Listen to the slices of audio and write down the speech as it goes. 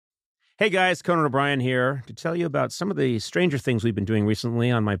Hey guys, Conan O'Brien here to tell you about some of the stranger things we've been doing recently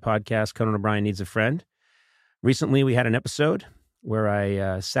on my podcast, Conan O'Brien Needs a Friend. Recently, we had an episode where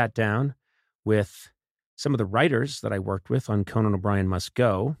I sat down with some of the writers that I worked with on Conan O'Brien Must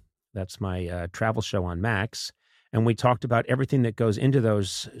Go. That's my travel show on Max. And we talked about everything that goes into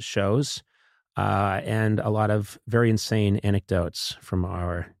those shows and a lot of very insane anecdotes from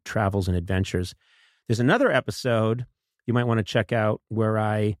our travels and adventures. There's another episode you might want to check out where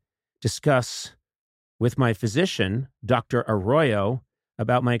I discuss with my physician, Dr. Arroyo,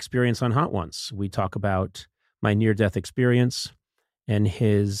 about my experience on Hot Ones. We talk about my near-death experience and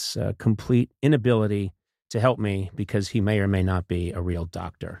his complete inability to help me because he may or may not be a real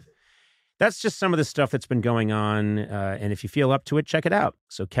doctor. That's just some of the stuff that's been going on, and if you feel up to it, check it out.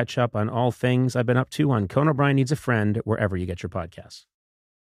 So catch up on all things I've been up to on Conan O'Brien Needs a Friend, wherever you get your podcasts.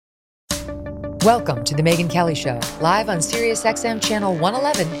 Welcome to The Megyn Kelly Show, live on SiriusXM Channel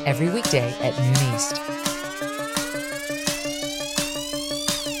 111 every weekday at noon East.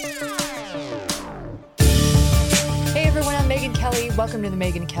 Hey everyone, I'm Megyn Kelly. Welcome to The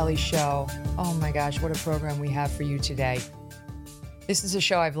Megyn Kelly Show. Oh my gosh, what a program we have for you today. This is a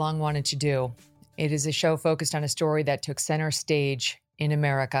show I've long wanted to do. It is a show focused on a story that took center stage in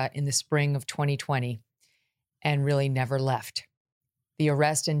America in the spring of 2020 and really never left. The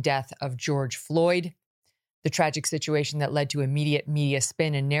arrest and death of George Floyd, the tragic situation that led to immediate media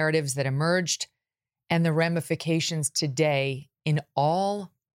spin and narratives that emerged, and the ramifications today in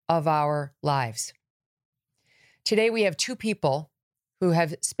all of our lives. Today, we have two people who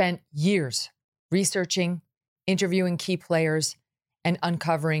have spent years researching, interviewing key players, and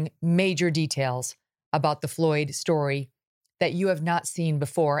uncovering major details about the Floyd story that you have not seen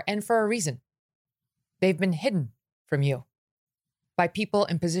before, and for a reason. They've been hidden from you by people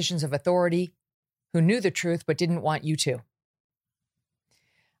in positions of authority who knew the truth but didn't want you to.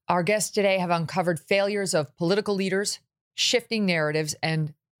 Our guests today have uncovered failures of political leaders, shifting narratives,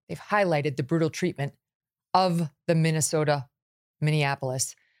 and they've highlighted the brutal treatment of the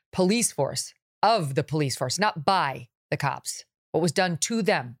Minneapolis police force, of the police force, not by the cops, what was done to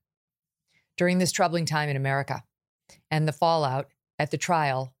them during this troubling time in America and the fallout at the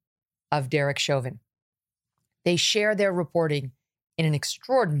trial of Derek Chauvin. They share their reporting in an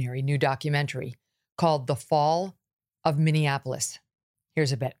extraordinary new documentary called The Fall of Minneapolis.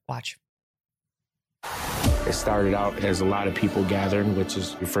 Here's a bit. Watch. It started out as a lot of people gathering, which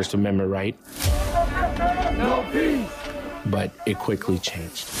is your First Amendment right. No peace. But it quickly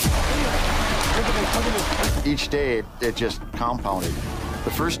changed. Each day, it just compounded.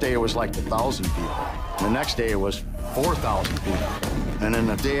 The first day, it was like 1,000 people. The next day, it was 4,000 people. And then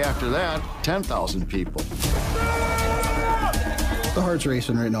the day after that, 10,000 people. The heart's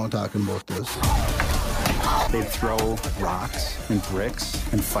racing right now talking about this. They'd throw rocks and bricks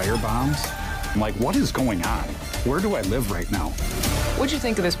and fire bombs. I'm like, what is going on? Where do I live right now? What'd you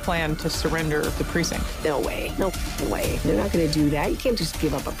think of this plan to surrender the precinct? No way. No way. They're not going to do that. You can't just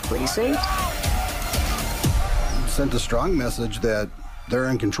give up a precinct. Sent a strong message that they're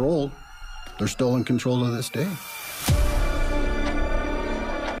in control. They're still in control to this day.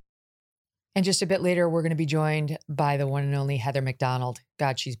 And just a bit later, we're going to be joined by the one and only Heather McDonald.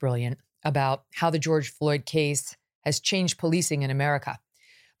 God, she's brilliant, about how the George Floyd case has changed policing in America.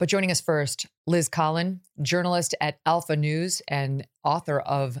 But joining us first, Liz Collin, journalist at Alpha News and author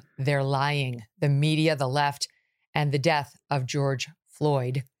of They're Lying, The Media, the Left, and the Death of George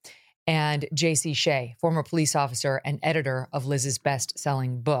Floyd. And J.C. Chaix, former police officer and editor of Liz's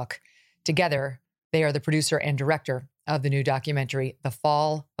best-selling book. Together, they are the producer and director of the new documentary, The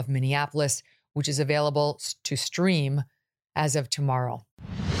Fall of Minneapolis, which is available to stream as of tomorrow.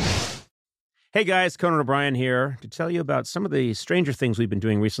 Hey guys, Conan O'Brien here to tell you about some of the stranger things we've been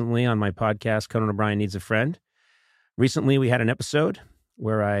doing recently on my podcast, Conan O'Brien Needs a Friend. Recently, we had an episode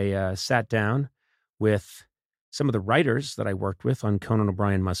where I sat down with some of the writers that I worked with on Conan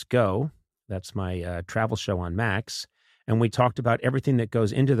O'Brien Must Go. That's my travel show on Max. And we talked about everything that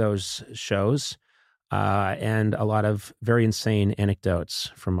goes into those shows and a lot of very insane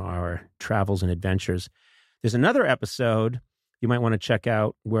anecdotes from our travels and adventures. There's another episode you might want to check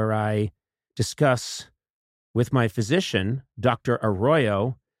out where I discuss with my physician, Dr.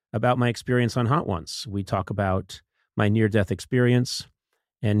 Arroyo, about my experience on Hot Ones. We talk about my near-death experience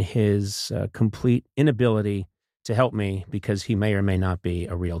and his complete inability to help me because he may or may not be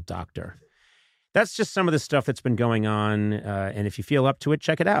a real doctor. That's just some of the stuff that's been going on, and if you feel up to it,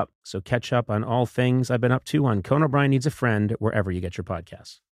 check it out. So catch up on all things I've been up to on Conan O'Brien Needs a Friend, wherever you get your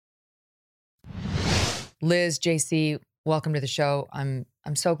podcasts. Liz, JC, welcome to the show. I'm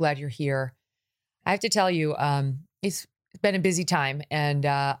so glad you're here. I have to tell you, it's been a busy time, and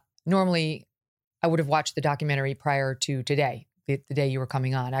Normally, I would have watched the documentary prior to today, the day you were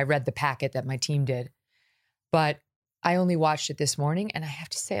coming on. I read the packet that my team did, but I only watched it this morning, and I have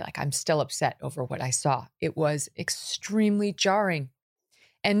to say, like, I'm still upset over what I saw. It was extremely jarring,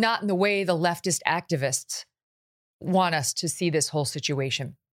 and not in the way the leftist activists want us to see this whole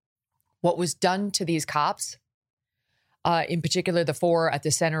situation. What was done to these cops, in particular the 4 at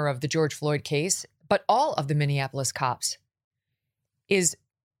the center of the George Floyd case, but all of the Minneapolis cops, is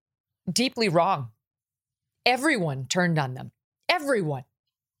deeply wrong. Everyone turned on them. Everyone.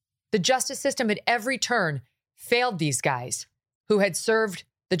 The justice system at every turn failed these guys who had served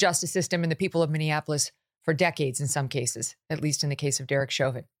the justice system and the people of Minneapolis for decades in some cases, at least in the case of Derek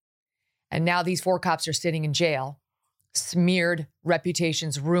Chauvin. And now these 4 cops are sitting in jail, smeared,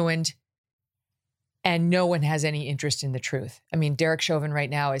 reputations ruined, and no one has any interest in the truth. I mean, Derek Chauvin right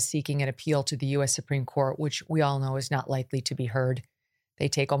now is seeking an appeal to the U.S. Supreme Court, which we all know is not likely to be heard. They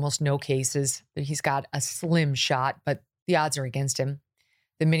take almost no cases. He's got a slim shot, but the odds are against him.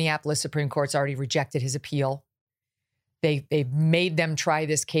 The Minneapolis Supreme Court's already rejected his appeal. They've made them try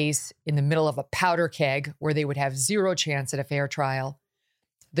this case in the middle of a powder keg where they would have zero chance at a fair trial.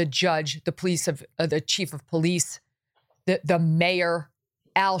 The judge, the chief of police, the mayor,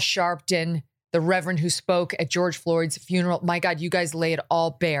 Al Sharpton, the reverend who spoke at George Floyd's funeral. My God, you guys lay it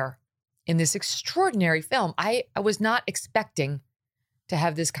all bare in this extraordinary film. I was not expecting to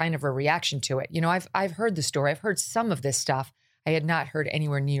have this kind of a reaction to it. You know, I've heard the story. I've heard some of this stuff. I had not heard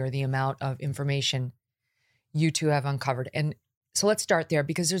anywhere near the amount of information you two have uncovered. And so let's start there,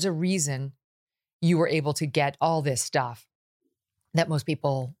 because there's a reason you were able to get all this stuff that most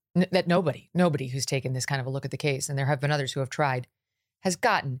people, that nobody who's taken this kind of a look at the case, and there have been others who have tried, has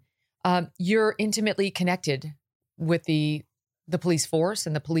gotten. You're intimately connected with the police force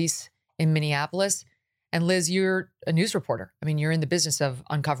and the police in Minneapolis. And Liz, you're a news reporter. I mean, you're in the business of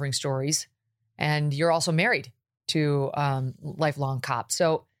uncovering stories, and you're also married to lifelong cops.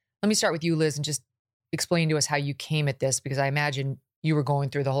 So let me start with you, Liz, and just explain to us how you came at this, because I imagine you were going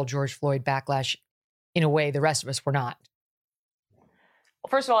through the whole George Floyd backlash in a way the rest of us were not. Well,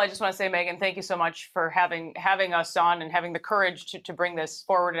 first of all, I just want to say, Megan, thank you so much for having us on and having the courage to bring this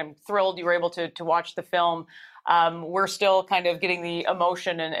forward. I'm thrilled you were able to watch the film. We're still kind of getting the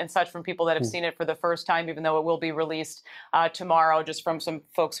emotion and such from people that have seen it for the first time, even though it will be released tomorrow, just from some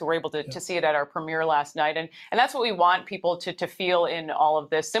folks who were able to see it at our premiere last night. And that's what we want people to feel in all of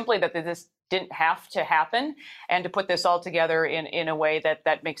this, simply that this didn't have to happen, and to put this all together in a way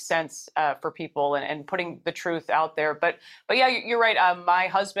that makes sense for people, and putting the truth out there. But yeah, you're right. My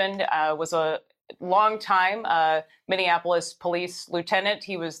husband was a long-time Minneapolis police lieutenant.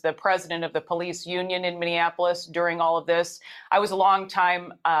 He was the president of the police union in Minneapolis during all of this. I was a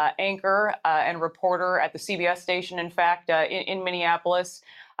long-time anchor and reporter at the CBS station, in fact, in Minneapolis,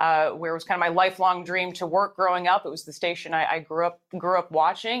 where it was kind of my lifelong dream to work growing up. It was the station I grew up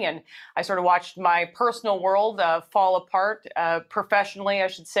watching, and I sort of watched my personal world fall apart professionally, I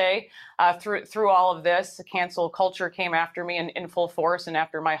should say, through all of this. The cancel culture came after me in full force, and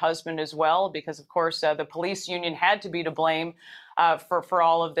after my husband as well, because of course the police union had to be to blame for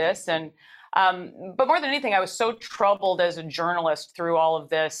all of this. And but more than anything, I was so troubled as a journalist through all of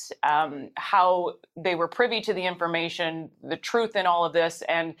this, how they were privy to the information, the truth in all of this,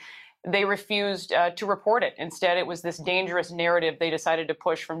 and they refused to report it. Instead, it was this dangerous narrative they decided to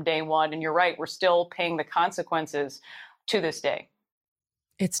push from day one. And you're right, we're still paying the consequences to this day.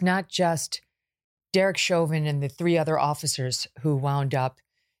 It's not just Derek Chauvin and the 3 other officers who wound up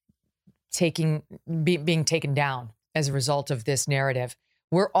being taken down as a result of this narrative.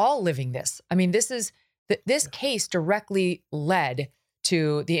 We're all living this. I mean, this case directly led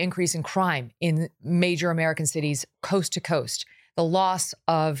to the increase in crime in major American cities, coast to coast, the loss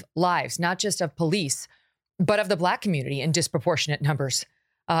of lives, not just of police, but of the Black community in disproportionate numbers,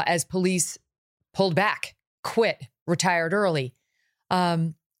 as police pulled back, quit, retired early.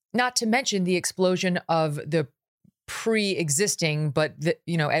 Not to mention the explosion of the pre-existing, but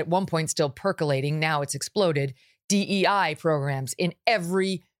at one point still percolating, now it's exploded, DEI programs in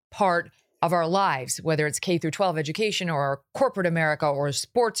every part of our lives, whether it's K through 12 education or corporate America or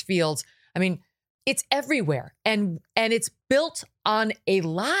sports fields. I mean, it's everywhere. And it's built on a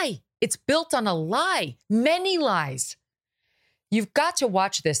lie. It's built on a lie, many lies. You've got to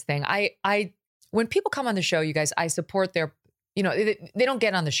watch this thing. When people come on the show, you guys, I support their, they don't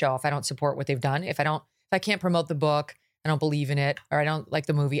get on the show if I don't support what they've done. If I can't promote the book, I don't believe in it, or I don't like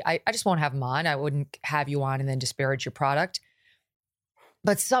the movie, I just won't have them on. I wouldn't have you on and then disparage your product.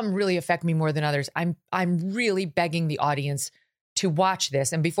 But some really affect me more than others. I'm really begging the audience to watch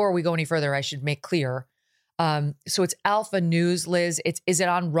this. And before we go any further, I should make clear, So it's Alpha News, Liz. Is it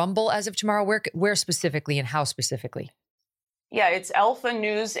on Rumble as of tomorrow? Where specifically and how specifically? Yeah, it's Alpha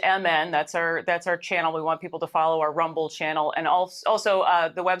News MN. That's our channel. We want people to follow our Rumble channel, and also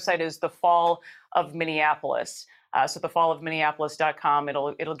the website is The Fall of Minneapolis. So thefallofminneapolis.com.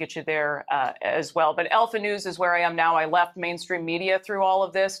 It'll get you there as well. But Alpha News is where I am now. I left mainstream media through all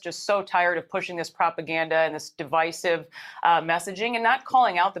of this. Just so tired of pushing this propaganda and this divisive messaging, and not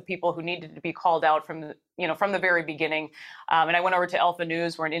calling out the people who needed to be called out from the very beginning. And I went over to Alpha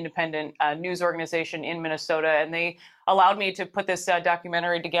News. We're an independent news organization in Minnesota, and they allowed me to put this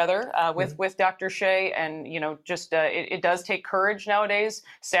documentary together with Dr. Chaix. And it does take courage nowadays,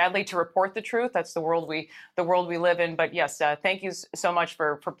 sadly, to report the truth. That's the world we live in. But yes, thank you so much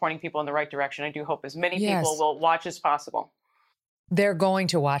for pointing people in the right direction. I do hope as many people will watch as possible. They're going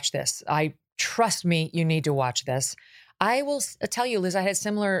to watch this. Trust me, you need to watch this. I will tell you, Liz, I had a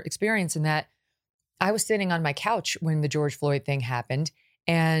similar experience in that I was sitting on my couch when the George Floyd thing happened,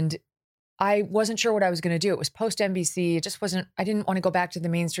 and I wasn't sure what I was going to do. It was post NBC. I didn't want to go back to the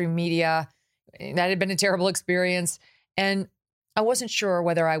mainstream media. That had been a terrible experience. And I wasn't sure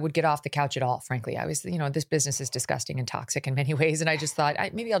whether I would get off the couch at all, frankly. I was, this business is disgusting and toxic in many ways. And I just thought,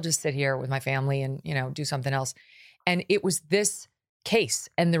 maybe I'll just sit here with my family and, do something else. And it was this case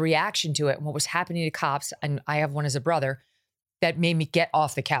and the reaction to it and what was happening to cops. And I have one as a brother that made me get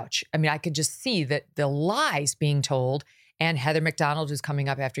off the couch. I mean, I could just see that the lies being told, and Heather McDonald, who's coming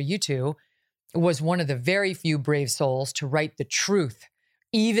up after you two, was one of the very few brave souls to write the truth.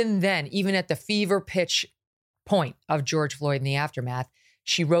 Even then, even at the fever pitch point of George Floyd in the aftermath,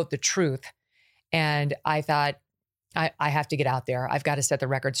 she wrote the truth. And I thought, I have to get out there. I've got to set the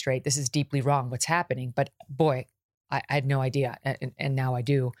record straight. This is deeply wrong, what's happening. But boy, I had no idea. And now I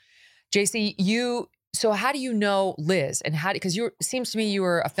do. JC, so how do you know Liz? And because seems to me you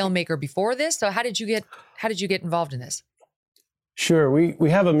were a filmmaker before this. So how did you get involved in this? Sure. We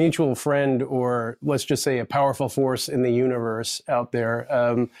have a mutual friend, or let's just say a powerful force in the universe out there.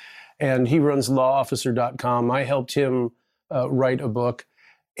 And he runs lawofficer.com. I helped him write a book.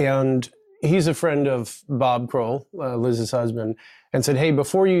 And he's a friend of Bob Kroll, Liz's husband, and said, hey,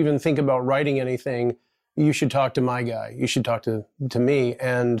 before you even think about writing anything, you should talk to my guy. You should talk to me.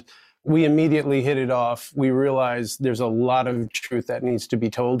 And we immediately hit it off. We realized there's a lot of truth that needs to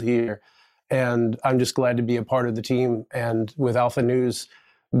be told here. And I'm just glad to be a part of the team. And with Alpha News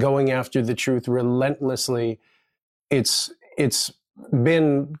going after the truth relentlessly, it's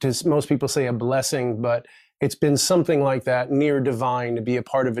been, as most people say, a blessing, but it's been something like that, near divine, to be a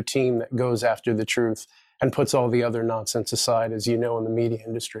part of a team that goes after the truth and puts all the other nonsense aside, as you know, in the media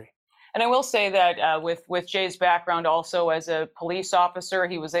industry. And I will say that with Jay's background also as a police officer,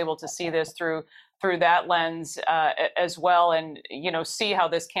 he was able to see this through that lens as well, and see how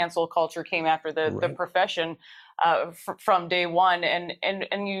this cancel culture came after the profession from day one. And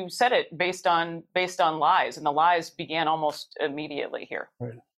you said it based on lies, and the lies began almost immediately here.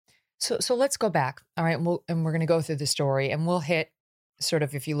 Right. So let's go back. All right, and we're going to go through the story, and we'll hit sort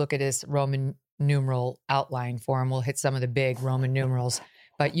of, if you look at his Roman numeral outline for him, we'll hit some of the big Roman numerals.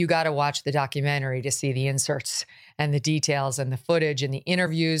 But you got to watch the documentary to see the inserts and the details and the footage and the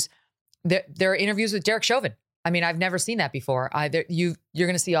interviews. There are interviews with Derek Chauvin. I mean, I've never seen that before. You're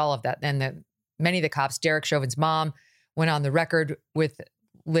going to see all of that. And many of the cops, Derek Chauvin's mom went on the record with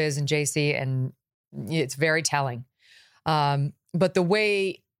Liz and JC, and it's very telling. But the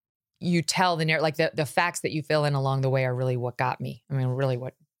way you tell the narrative, like the facts that you fill in along the way, are really what got me. I mean, really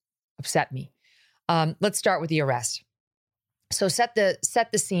what upset me. Let's start with the arrest. So set the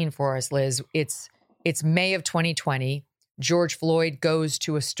scene for us, Liz. It's May of 2020. George Floyd goes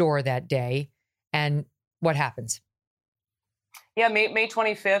to a store that day, and what happens? Yeah, May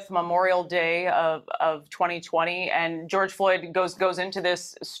 25th, Memorial Day of 2020, and George Floyd goes into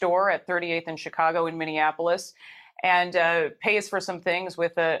this store at 38th and Chicago in Minneapolis, and pays for some things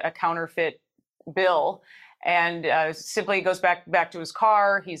with a counterfeit bill. And simply goes back to his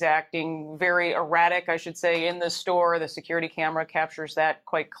car. He's acting very erratic, I should say, in the store. The security camera captures that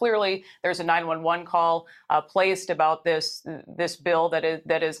quite clearly. There's a 911 call placed about this bill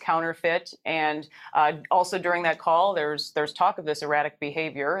that is counterfeit. And also during that call, there's talk of this erratic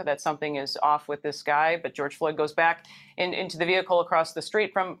behavior, that something is off with this guy. But George Floyd goes back into the vehicle across the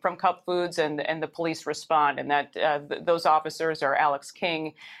street from Cup Foods, and the police respond. And that those officers are Alex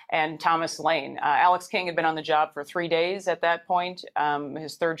King and Thomas Lane. Alex King had been on the job for 3 days at that point,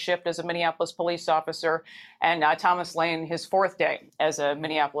 his third shift as a Minneapolis police officer, and Thomas Lane, his fourth day as a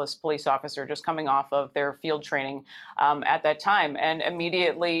Minneapolis police officer, just coming off of their field training at that time. And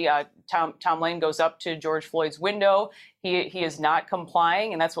immediately, Tom Lane goes up to George Floyd's window. He is not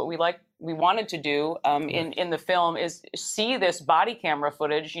complying, and that's what we like we wanted to do in the film is see this body camera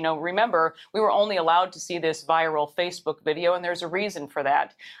footage. Remember, we were only allowed to see this viral Facebook video, and there's a reason for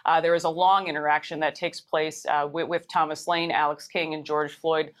that. There is a long interaction that takes place with Thomas Lane, Alex King, and George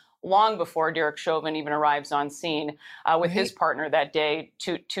Floyd long before Derek Chauvin even arrives on scene with his partner that day,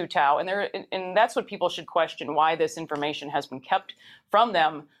 Tu Tao. And that's what people should question, why this information has been kept from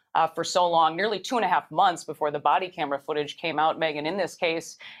them for so long, nearly 2.5 months before the body camera footage came out, Megan, in this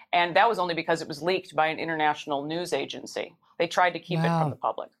case. And that was only because it was leaked by an international news agency. They tried to keep it from the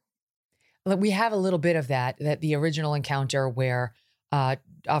public. We have a little bit of that the original encounter where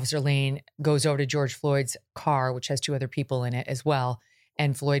Officer Lane goes over to George Floyd's car, which has 2 other people in it as well,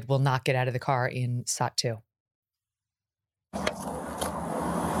 and Floyd will not get out of the car in SOT 2.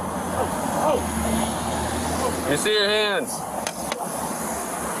 You see your hands.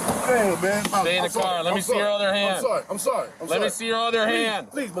 Damn, man. Stay in the car. Let me see your other hand. I'm sorry. Let me see your other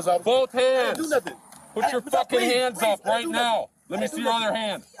hand. Please, Miss Officer. Both hands. Do nothing. Put your fucking hands up right now. Let me see your other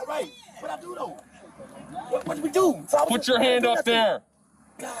hand. All right. What I do, though? What do we do? Put your hand up there.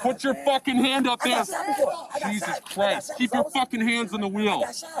 Put your fucking hand up there. Jesus Christ. Keep your fucking hands on the wheel.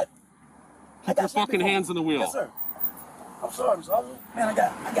 Keep your fucking hands on the wheel. Yes, sir. I'm sorry, Mr. Officer. Man, I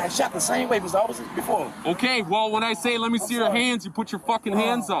got shot the same way, Mr. Officer, before. Okay, well, when I say let me see your hands, you put your fucking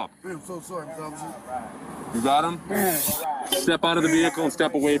hands up. Man, I'm so sorry, Mr. Officer. You got him? Man. Step out of the vehicle and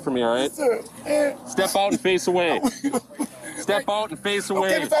step away from me, all right? Yes, sir. Man. Step out and face away. Step out and face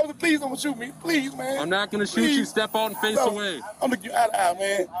away. Okay, Mr. Officer, please don't shoot me. Please, man. I'm not going to shoot you. Step out and face away. I'm looking you eye to eye,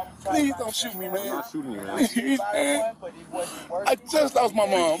 man. Please don't shoot me, man. I'm not shooting you, man. Please, man. I just lost my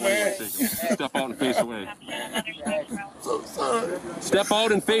mom, man. Step out and face away. So sorry. Step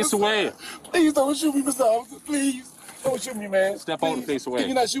out and face away. Please don't shoot me, Mr. Officer. Please. Don't shoot me, man. Step out and face away. Can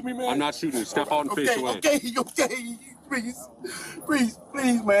you not shoot me, man? I'm not shooting you. Step out and face away. Okay. Please,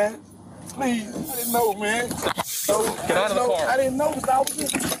 man. Please. I didn't know, man. Get out of the car. I didn't know, Mr. Officer.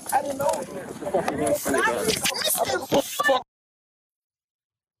 I didn't know.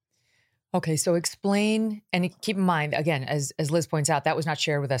 Okay, so explain, and keep in mind, again, as Liz points out, that was not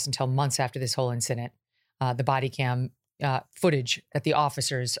shared with us until months after this whole incident, the body cam footage that the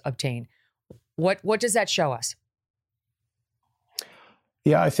officers obtained. What does that show us?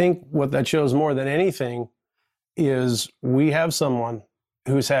 Yeah, I think what that shows more than anything is we have someone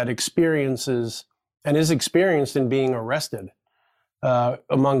who's had experiences and is experienced in being arrested.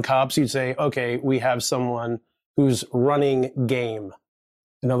 Among cops, you'd say, okay, we have someone who's running game.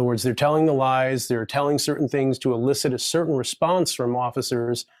 In other words, they're telling the lies, they're telling certain things to elicit a certain response from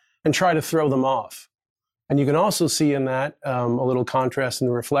officers and try to throw them off. And you can also see in that a little contrast in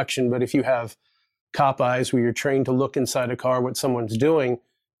the reflection, but if you have cop eyes where you're trained to look inside a car what someone's doing,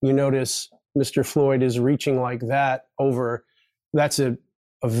 you notice Mr. Floyd is reaching like that over, that's a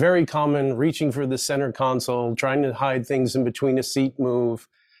very common reaching for the center console, trying to hide things in between a seat move.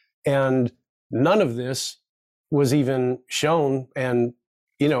 And none of this was even shown and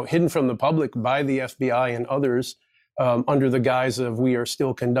hidden from the public by the FBI and others under the guise of we are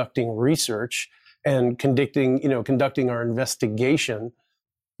still conducting research and conducting our investigation.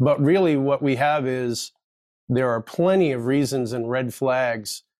 But really what we have is there are plenty of reasons and red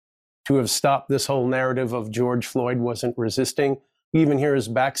flags to have stopped this whole narrative of George Floyd wasn't resisting. You even hear his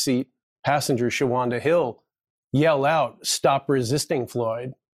backseat passenger, Shawanda Hill, yell out, "Stop resisting,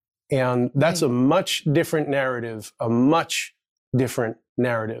 Floyd." And that's a much different narrative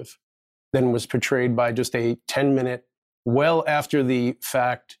than was portrayed by just a 10-minute, well after the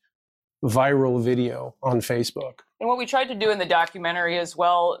fact, viral video on Facebook. And what we tried to do in the documentary as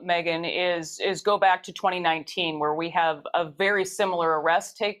well, Megan, is go back to 2019, where we have a very similar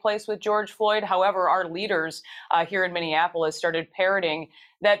arrest take place with George Floyd. However, our leaders here in Minneapolis started parroting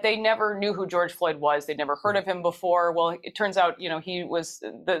that they never knew who George Floyd was. They'd never heard of him before. Well, it turns out, he was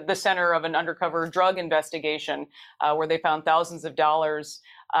the center of an undercover drug investigation where they found thousands of dollars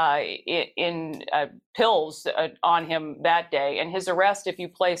in pills on him that day. And his arrest, if you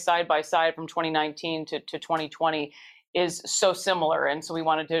play side by side from 2019 to 2020, is so similar. And so we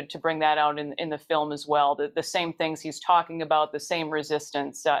wanted to bring that out in the film as well. The same things he's talking about, the same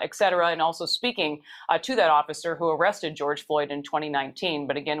resistance, et cetera. And also speaking to that officer who arrested George Floyd in 2019.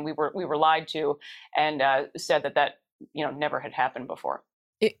 But again, we were lied to and said that never had happened before.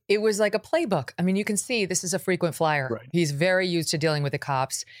 It was like a playbook. I mean, you can see this is a frequent flyer. Right. He's very used to dealing with the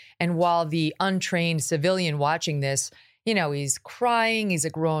cops. And while the untrained civilian watching this, he's crying, he's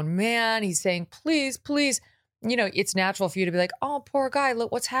a grown man, he's saying, please, please, it's natural for you to be like, oh, poor guy,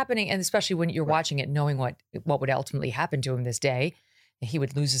 look what's happening. And especially when you're watching it, knowing what would ultimately happen to him this day, he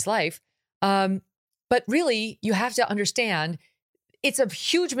would lose his life. But really, you have to understand it's a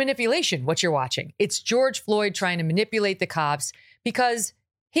huge manipulation, what you're watching. It's George Floyd trying to manipulate the cops because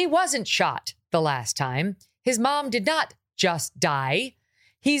he wasn't shot the last time. His mom did not just die.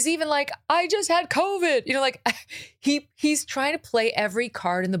 He's even like, I just had COVID. You know, like he's trying to play every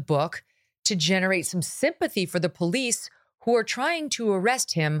card in the book to generate some sympathy for the police who are trying to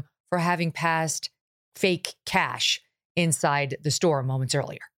arrest him for having passed fake cash inside the store moments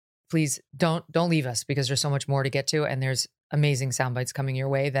earlier. Please don't leave us because there's so much more to get to, and there's amazing sound bites coming your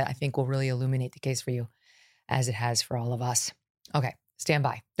way that I think will really illuminate the case for you as it has for all of us. Okay, stand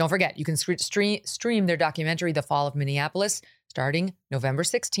by. Don't forget, you can stream their documentary, The Fall of Minneapolis, starting November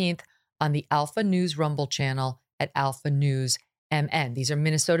 16th on the Alpha News Rumble channel at Alpha News MN. These are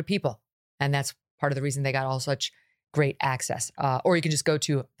Minnesota people, and that's part of the reason they got all such great access. Or you can just go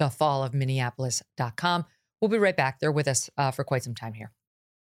to thefallofminneapolis.com. We'll be right back. They're with us for quite some time here.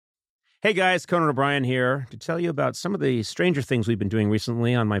 Hey guys, Conan O'Brien here to tell you about some of the stranger things we've been doing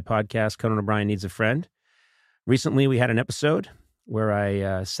recently on my podcast, Conan O'Brien Needs a Friend. Recently, we had an episode where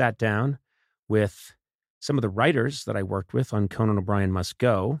I sat down with some of the writers that I worked with on Conan O'Brien Must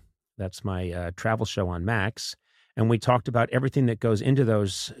Go. That's my travel show on Max. And we talked about everything that goes into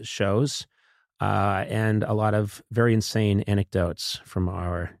those shows and a lot of very insane anecdotes from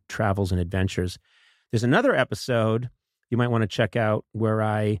our travels and adventures. There's another episode you might want to check out where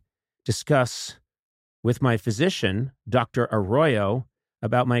I discuss with my physician, Dr. Arroyo,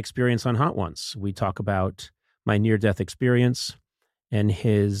 about my experience on Hot Ones. We talk about my near-death experience and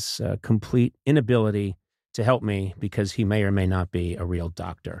his complete inability to help me because he may or may not be a real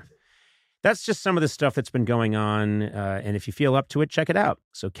doctor. That's just some of the stuff that's been going on, and if you feel up to it, check it out.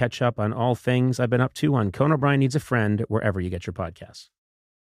 So catch up on all things I've been up to on Conan O'Brien Needs a Friend, wherever you get your podcasts.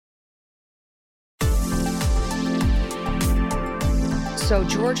 So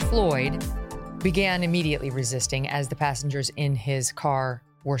George Floyd began immediately resisting as the passengers in his car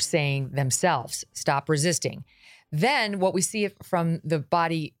were saying themselves, stop resisting. Then what we see from the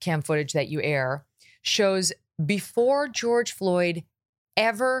body cam footage that you air shows before George Floyd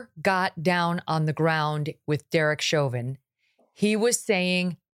ever got down on the ground with Derek Chauvin, he was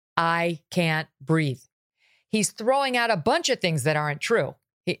saying, I can't breathe. He's throwing out a bunch of things that aren't true.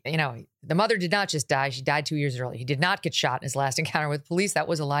 The mother did not just die. She died 2 years early. He did not get shot in his last encounter with police. That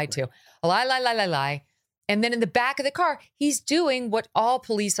was a lie too. A lie. And then in the back of the car, he's doing what all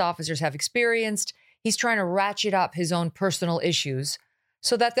police officers have experienced. He's trying to ratchet up his own personal issues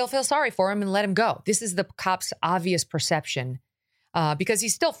so that they'll feel sorry for him and let him go. This is the cop's obvious perception because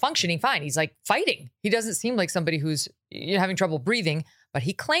he's still functioning fine. He's like fighting. He doesn't seem like somebody who's having trouble breathing, but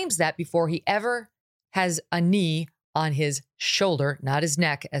he claims that before he ever has a knee on his shoulder, not his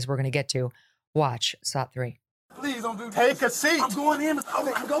neck, as we're going to get to. Watch SOT 3. Please don't do this. Take a seat. I'm going in, Mr.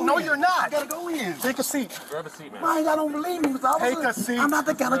 Officer. I'm going in. No, you're not. I gotta go in. Take a seat. Grab a seat, man. Man, y'all don't believe me, Mr. Officer. Take a seat. I'm not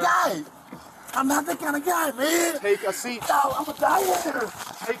that kind of guy. I'm not that kind of guy, man. Take a seat. No, I'm gonna die here.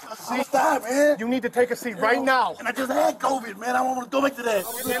 Take a seat. I'm gonna die, man. You need to take a seat right now. And I just had COVID, man. I don't want to go back to that.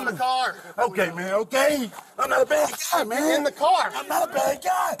 Get in the car. Okay, man. Okay. I'm not a bad guy, man. Get in the car. I'm not a bad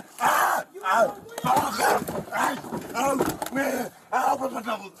guy. Man. Open my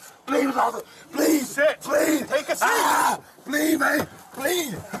door. Please, officer. Please. Sit. Please. Take a seat. Please, man.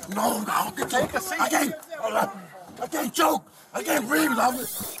 Please. No. Take a seat. I can't choke. I can't breathe,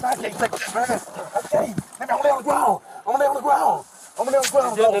 officer. I can't take that, man. I can't. I'm gonna lay on the ground. I'm gonna lay on the ground. I'm gonna lay on the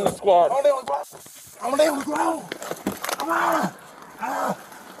ground. Get in the squad. I'm gonna lay on the ground. I'm gonna lay on the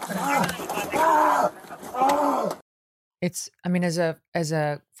ground. It's, I mean, as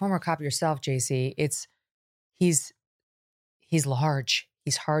a former cop yourself, JC, he's large,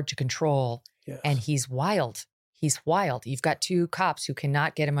 he's hard to control, Yes. and he's wild. He's wild. You've got two cops who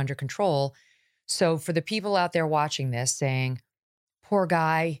cannot get him under control. So for the people out there watching this saying, poor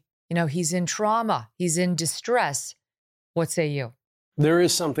guy, he's in trauma, he's in distress, what say you? There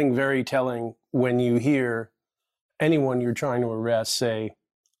is something very telling when you hear anyone you're trying to arrest say,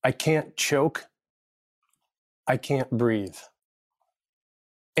 I can't choke, I can't breathe.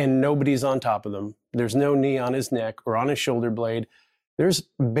 And nobody's on top of them. There's no knee on his neck or on his shoulder blade. There's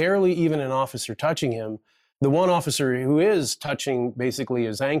barely even an officer touching him. The one officer who is touching basically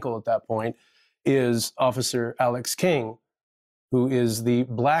his ankle at that point is Officer Alex King, who is the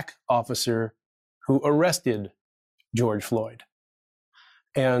black officer who arrested George Floyd.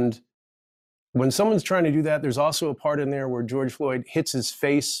 And when someone's trying to do that, there's also a part in there where George Floyd hits his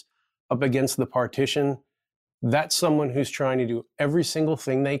face up against the partition. That's someone who's trying to do every single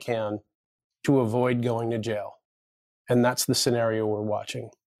thing they can to avoid going to jail. And that's the scenario we're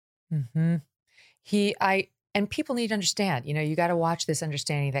watching. Mm-hmm. And people need to understand, you got to watch this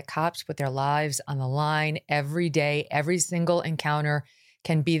understanding that cops put their lives on the line every day. Every single encounter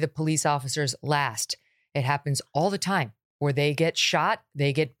can be the police officer's last. It happens all the time where they get shot,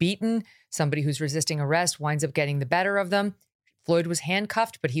 they get beaten. Somebody who's resisting arrest winds up getting the better of them. Floyd was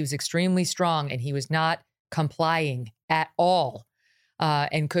handcuffed, but he was extremely strong and he was not complying at all,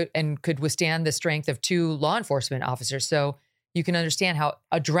 and could withstand the strength of 2 law enforcement officers. So you can understand how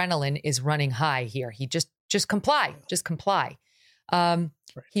adrenaline is running high here. He just comply.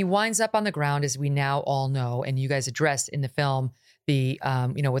 He winds up on the ground, as we now all know, and you guys address in the film the,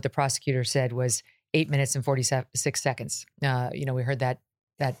 what the prosecutor said was 8 minutes and 46 seconds. We heard that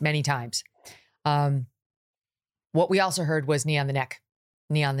many times. What we also heard was knee on the neck,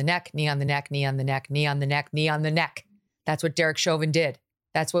 knee on the neck, knee on the neck, knee on the neck, knee on the neck, knee on the neck. That's what Derek Chauvin did.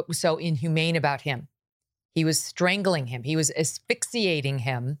 That's what was so inhumane about him. He was strangling him. He was asphyxiating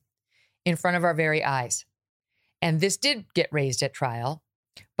him in front of our very eyes. And this did get raised at trial.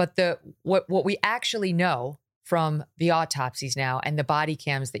 But what we actually know from the autopsies now and the body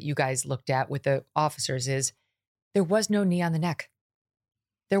cams that you guys looked at with the officers is there was no knee on the neck.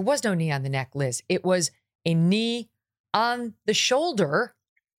 There was no knee on the neck, Liz. It was a knee on the shoulder,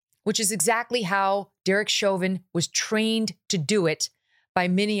 which is exactly how Derek Chauvin was trained to do it by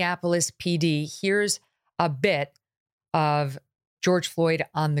Minneapolis PD. Here's a bit of George Floyd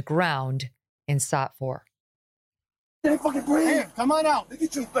on the ground in SOT 4. Can't fucking breathe. Hey, come on out. Look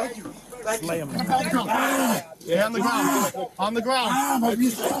at you. Thank you. Lay him. Yeah, on the ground. On the ground. My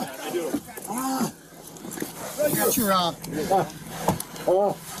wrist. Got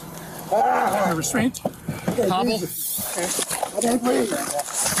your restraint. Hobble. I can't breathe.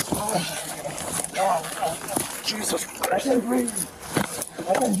 Jesus Christ. I can't breathe.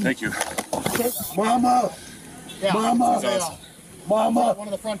 Thank you. Mama. Yeah. Mama. Yeah. Mama. One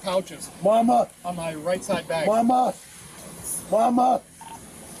of the front pouches. Mama. On my right side bag. Mama. Mama.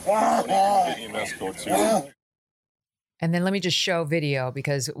 EMS code too. And then let me just show video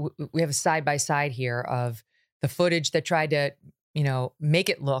because we have a side-by-side here of the footage that tried to, make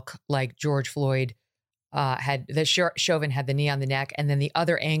it look like George Floyd Chauvin had the knee on the neck, and then the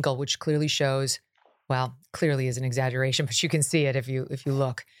other angle, which clearly shows, well, clearly is an exaggeration, but you can see it if you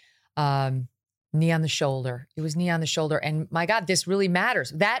look. Knee on the shoulder. It was knee on the shoulder. And my God, this really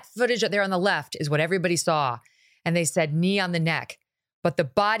matters. That footage there on the left is what everybody saw. And they said knee on the neck. But the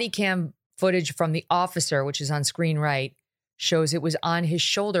body cam footage from the officer, which is on screen right, shows it was on his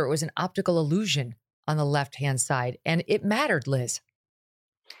shoulder. It was an optical illusion on the left-hand side. And it mattered, Liz.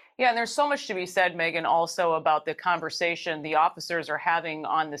 Yeah, and there's so much to be said, Megan, also about the conversation the officers are having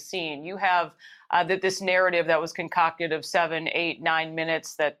on the scene. You have this narrative that was concocted of 7, 8, 9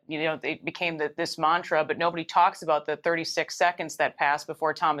 minutes that, it became this mantra, but nobody talks about the 36 seconds that passed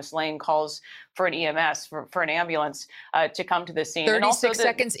before Thomas Lane calls for an EMS, for an ambulance to come to the scene. 36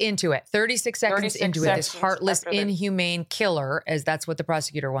 seconds into it. 36 seconds into it. This heartless, inhumane killer, as that's what the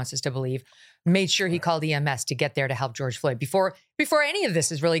prosecutor wants us to believe, made sure he called EMS to get there to help George Floyd before any of this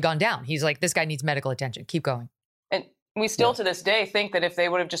has really gone down. He's like, this guy needs medical attention. Keep going. And we still to this day think that if they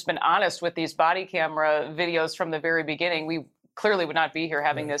would have just been honest with these body camera videos from the very beginning, we clearly would not be here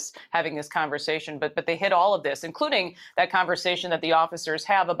having this conversation. But they hit all of this, including that conversation that the officers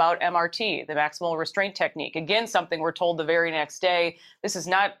have about MRT, the maximal restraint technique. Again, something we're told the very next day. This is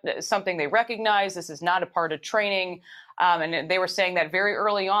not something they recognize. This is not a part of training. And they were saying that very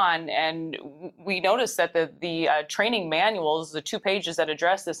early on, and we noticed that the training manuals, the 2 pages that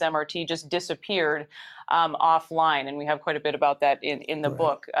address this MRT, just disappeared offline, and we have quite a bit about that in the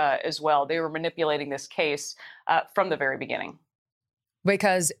book as well. They were manipulating this case from the very beginning.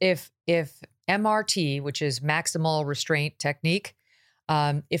 Because if MRT, which is maximal restraint technique,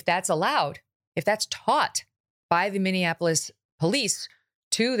 if that's allowed, if that's taught by the Minneapolis police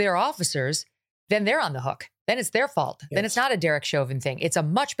to their officers, then they're on the hook. Then it's their fault. Yes. Then it's not a Derek Chauvin thing. It's a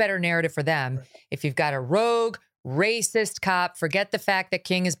much better narrative for them. Right. If you've got a rogue, racist cop, forget the fact that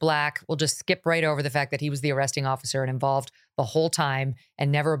King is black. We'll just skip right over the fact that he was the arresting officer and involved the whole time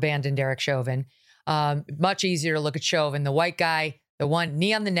and never abandoned Derek Chauvin. Much easier to look at Chauvin, the white guy, the one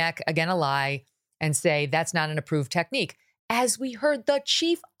knee on the neck, again, a lie, and say that's not an approved technique. As we heard the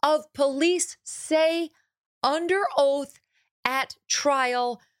chief of police say under oath at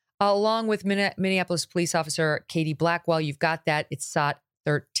trial, along with Minneapolis police officer Katie Blackwell. You've got that. It's SOT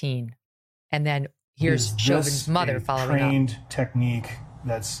 13. And then here's Chauvin's mother following up. Trained technique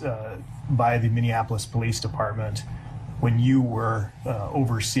that's by the Minneapolis Police Department when you were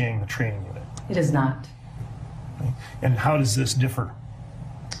overseeing the training unit? It is not. Okay. And how does this differ?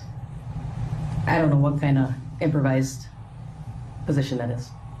 I don't know what kind of improvised position that is.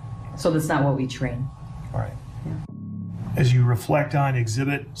 So that's not what we train. All right. As you reflect on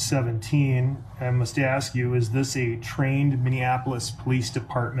Exhibit 17, I must ask you, is this a trained Minneapolis Police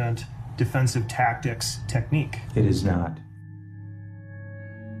Department defensive tactics technique? It is not.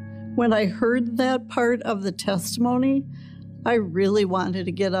 When I heard that part of the testimony, I really wanted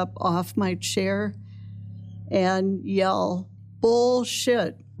to get up off my chair and yell,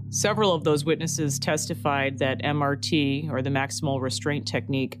 bullshit. Several of those witnesses testified that MRT, or the maximal restraint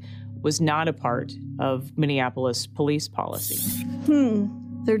technique, was not a part of Minneapolis police policy.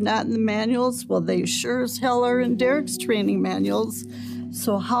 They're not in the manuals? Well, they sure as hell are in Derek's training manuals.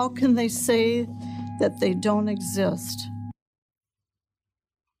 So how can they say that they don't exist?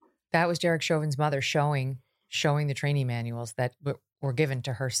 That was Derek Chauvin's mother showing the training manuals that were given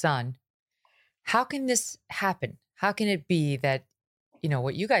to her son. How can this happen? How can it be that,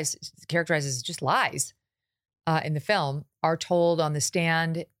 what you guys characterize as just lies in the film are told on the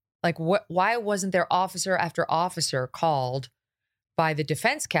stand? Like, why wasn't there officer after officer called by the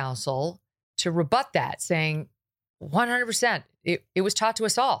defense counsel to rebut that, saying 100%, it was taught to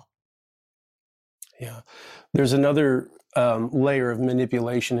us all? Yeah. There's another layer of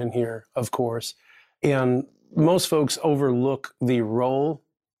manipulation in here, of course. And most folks overlook the role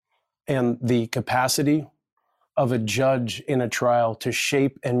and the capacity of a judge in a trial to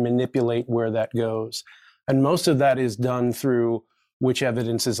shape and manipulate where that goes. And most of that is done through which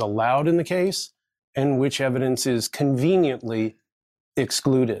evidence is allowed in the case and which evidence is conveniently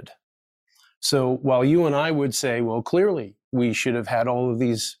excluded. So while you and I would say, well, clearly we should have had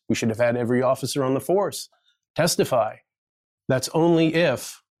we should have had every officer on the force testify. That's only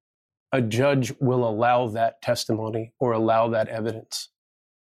if a judge will allow that testimony or allow that evidence.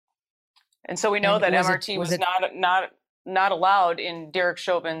 And so we know that MRT was not allowed in Derek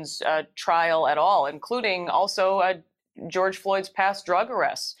Chauvin's trial at all, including also George Floyd's past drug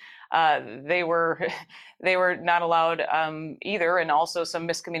arrests. They were not allowed either, and also some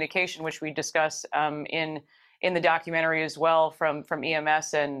miscommunication, which we discuss in the documentary as well from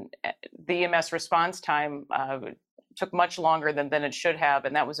EMS, and the EMS response time took much longer than it should have,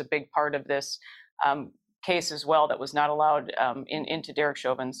 and that was a big part of this case as well that was not allowed into Derek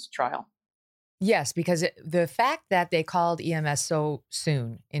Chauvin's trial. Yes, because the fact that they called EMS so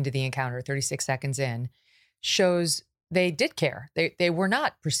soon into the encounter, 36 seconds in, shows they did care. They were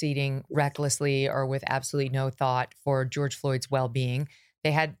not proceeding recklessly or with absolutely no thought for George Floyd's well-being.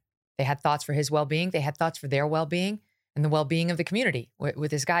 They had thoughts for his well-being. They had thoughts for their well-being and the well-being of the community with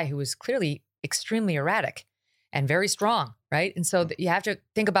this guy who was clearly extremely erratic and very strong, right? And so you have to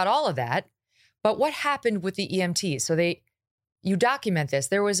think about all of that. But what happened with the EMTs? So you document this.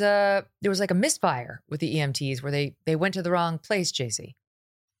 There was like a misfire with the EMTs where they went to the wrong place, JC.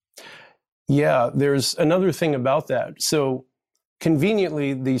 Yeah, there's another thing about that. So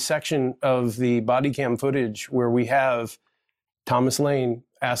conveniently, the section of the body cam footage where we have Thomas Lane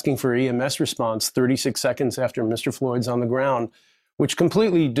asking for EMS response 36 seconds after Mr. Floyd's on the ground, which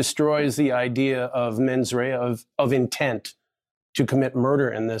completely destroys the idea of mens rea, of intent to commit murder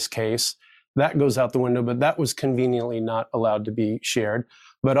in this case. That goes out the window, but that was conveniently not allowed to be shared.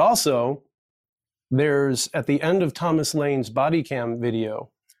 But also, there's at the end of Thomas Lane's body cam video,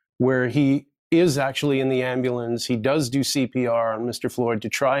 where he is actually in the ambulance. He does do CPR on Mr. Floyd to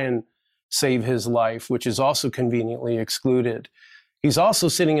try and save his life, which is also conveniently excluded. He's also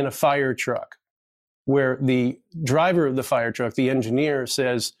sitting in a fire truck where the driver of the fire truck, the engineer,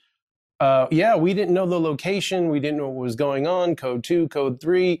 says, yeah, we didn't know the location. We didn't know what was going on. Code 2, code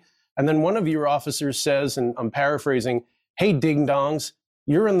 3. And then one of your officers says, and I'm paraphrasing, hey, ding-dongs,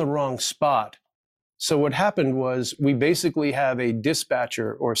 you're in the wrong spot. So what happened was we basically have a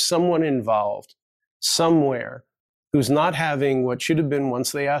dispatcher or someone involved somewhere who's not having what should have been,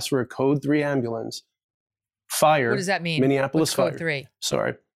 once they asked for a code 3 ambulance, fire. What does that mean? Minneapolis What's fire. code 3?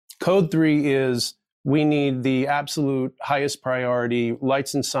 Sorry. Code 3 is we need the absolute highest priority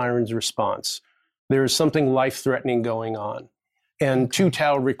lights and sirens response. There's something life-threatening going on. And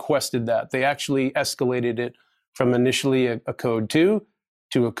Tutau requested that. They actually escalated it from initially a code 2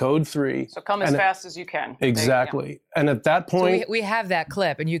 to a code 3. So come as fast as you can. Exactly. And at that point... So we have that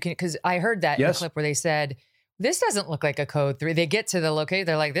clip, and you can, because I heard that in the clip where they said, this doesn't look like a code 3. They get to the location,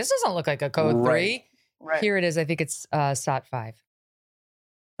 they're like, this doesn't look like a code 3. Right. Here it is. I think it's SOT 5.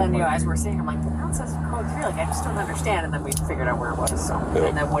 And as we're seeing, I'm like, well, now it says code 3. Like, I just don't understand. And then we figured out where it was. So,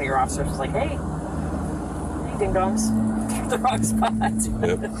 and then one of your officers was like, hey, ding dongs, the wrong spot.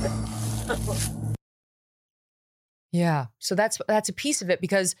 Yeah. So that's a piece of it,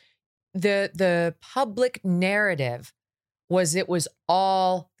 because the public narrative was it was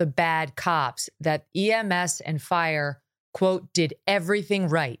all the bad cops, that EMS and fire, quote, did everything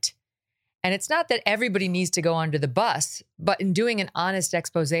right. And it's not that everybody needs to go under the bus, but in doing an honest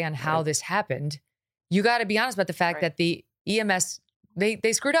expose on how this happened, you got to be honest about the fact that the EMS, they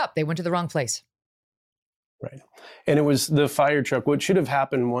screwed up. They went to the wrong place. Right. And it was the fire truck. What should have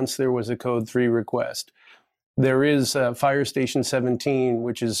happened once there was a Code 3 request, there is Fire Station 17,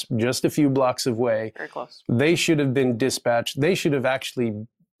 which is just a few blocks away. Very close. They should have been dispatched. They should have actually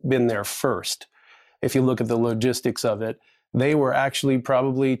been there first. If you look at the logistics of it, they were actually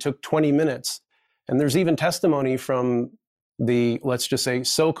probably took 20 minutes. And there's even testimony from the, let's just say,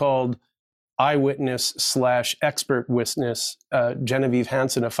 so-called eyewitness / expert witness, Genevieve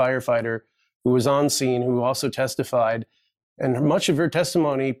Hansen, a firefighter who was on scene, who also testified. And much of her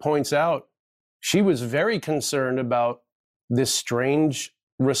testimony points out she was very concerned about this strange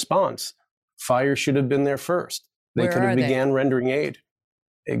response. Fire should have been there first. They could have began rendering aid.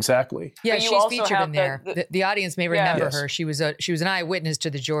 Exactly. Yeah, she's featured in there. The audience may remember her. She was an eyewitness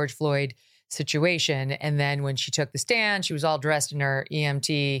to the George Floyd situation. And then when she took the stand, she was all dressed in her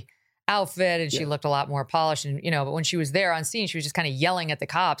EMT outfit and she looked a lot more polished. And, but when she was there on scene, she was just kind of yelling at the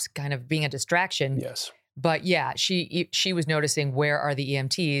cops, kind of being a distraction. Yes. But yeah, she was noticing where are the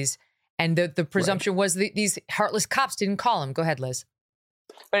EMTs. And the presumption was these heartless cops didn't call him. Go ahead, Liz.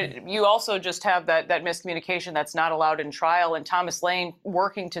 But you also just have that miscommunication that's not allowed in trial, and Thomas Lane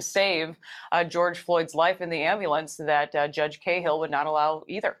working to save George Floyd's life in the ambulance that Judge Cahill would not allow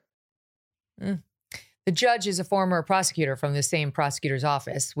either. The judge is a former prosecutor from the same prosecutor's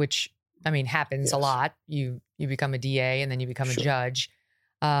office, which, happens a lot. You become a DA and then you become a judge.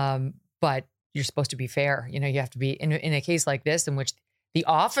 But you're supposed to be fair. You have to be in a case like this in which the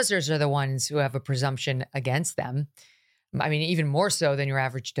officers are the ones who have a presumption against them. Even more so than your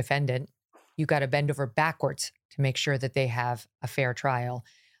average defendant. You got to bend over backwards to make sure that they have a fair trial.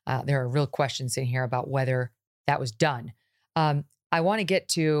 There are real questions in here about whether that was done. I want to get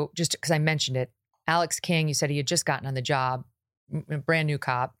to, just because I mentioned it, Alex King, you said he had just gotten on the job, brand new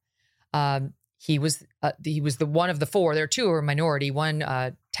cop. He was the one of the four. There are two who were minority.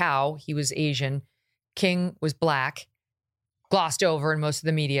 One, Tao, he was Asian. King was black, glossed over in most of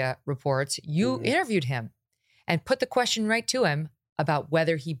the media reports. You interviewed him and put the question right to him about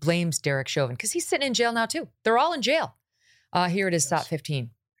whether he blames Derek Chauvin, because he's sitting in jail now too. They're all in jail. Here it is, SOT 15.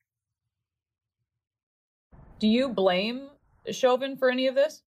 Do you blame Chauvin for any of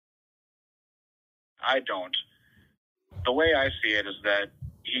this? I don't. The way I see it is that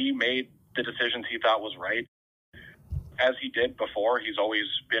he made the decisions he thought was right. As he did before, he's always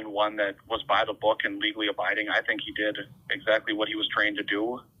been one that was by the book and legally abiding. I think he did exactly what he was trained to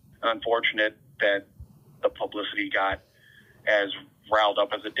do. Unfortunate that the publicity got as riled up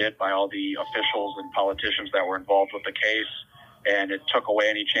as it did by all the officials and politicians that were involved with the case, and it took away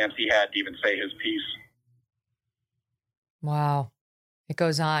any chance he had to even say his piece. Wow. It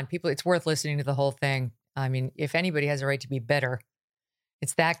goes on. People, it's worth listening to the whole thing. If anybody has a right to be bitter,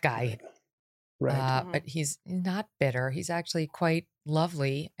 it's that guy. Right. But he's not bitter. He's actually quite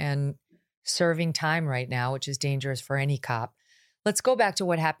lovely and serving time right now, which is dangerous for any cop. Let's go back to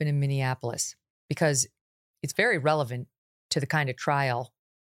what happened in Minneapolis, because it's very relevant to the kind of trial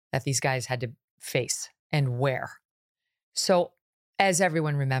that these guys had to face and where. So, as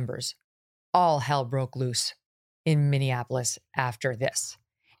everyone remembers, all hell broke loose in Minneapolis after this.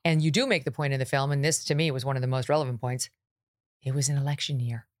 And you do make the point in the film, and this to me was one of the most relevant points. It was an election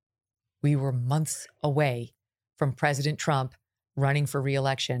year. We were months away from President Trump running for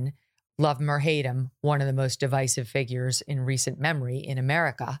re-election. Love him or hate him, one of the most divisive figures in recent memory in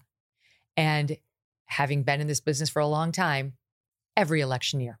America. And having been in this business for a long time, every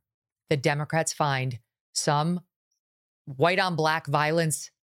election year, the Democrats find some white on black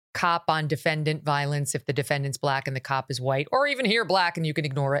violence, cop on defendant violence if the defendant's black and the cop is white, or even here black and you can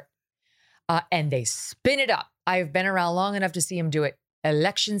ignore it. And they spin it up. I've been around long enough to see them do it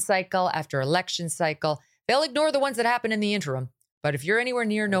election cycle after election cycle. They'll ignore the ones that happen in the interim. But if you're anywhere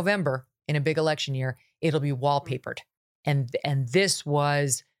near November in a big election year, it'll be wallpapered. And this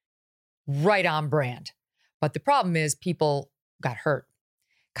was right on brand. But the problem is people got hurt.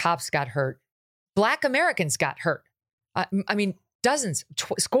 Cops got hurt. Black Americans got hurt. Dozens,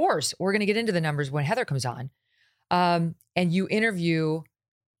 scores. We're going to get into the numbers when Heather comes on. And you interview,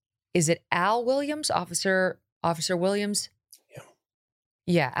 is it Al Williams, Officer Williams?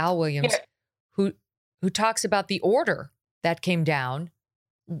 Yeah, Al Williams, who talks about the order that came down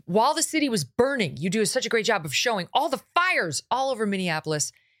while the city was burning. You do such a great job of showing all the fires all over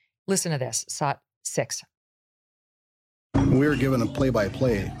Minneapolis. Listen to this, SOT 6. We were given a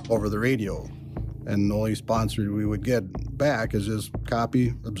play-by-play over the radio, and the only sponsor we would get back is just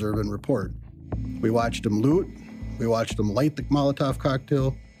copy, observe, and report. We watched them loot. We watched them light the Molotov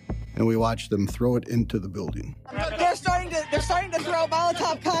cocktail. and we watched them throw it into the building. They're starting to throw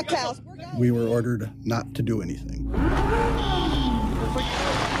Molotov cocktails. We were ordered not to do anything.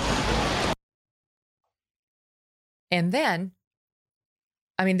 And then,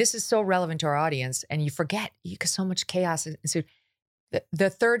 I mean, this is so relevant to our audience, and you forget because so much chaos ensued. The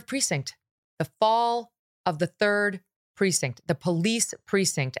third precinct, the fall of the third precinct, the police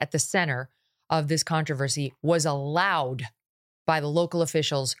precinct at the center of this controversy was allowed by the local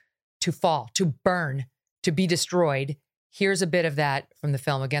officials to fall, to burn, to be destroyed. Here's a bit of that from the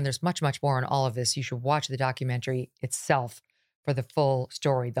film. Again, there's much, much more on all of this. You should watch the documentary itself for the full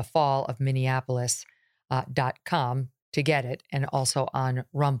story, The Fall of Minneapolis.com to get it, and also on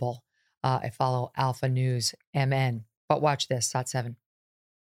Rumble. I follow Alpha News MN. But watch this, SOT7.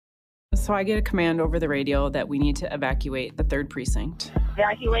 So I get a command over the radio that we need to evacuate the third precinct.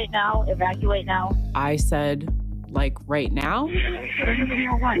 Evacuate now, evacuate now. I said, like, right now? We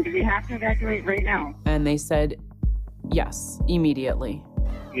have to evacuate right now. And they said, yes, immediately.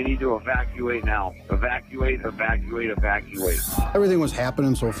 You need to evacuate now. Evacuate, evacuate, evacuate. Everything was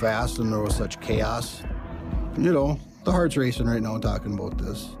happening so fast and there was such chaos. You know, the heart's racing right now talking about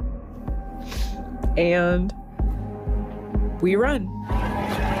this. And we run.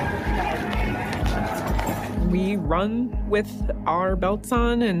 We run with our belts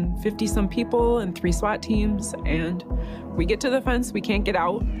on and 50-some people and 3 SWAT teams, and we get to the fence. We can't get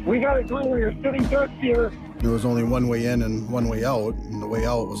out. We got to go where you're sitting ducks here. There was only one way in and one way out, and the way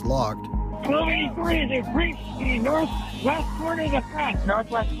out was locked. 1283, they've reached the northwest corner of the front.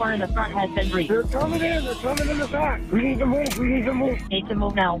 Northwest corner of the front has been reached. They're coming in the back. We need to move, Need to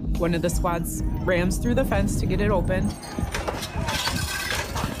move now. One of the squads rams through the fence to get it open.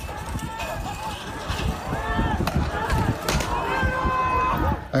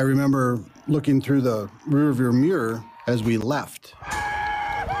 I remember looking through the rearview mirror as we left.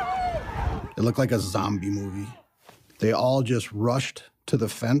 It looked like a zombie movie. They all just rushed to the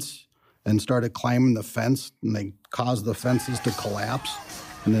fence and started climbing the fence, and they caused the fences to collapse,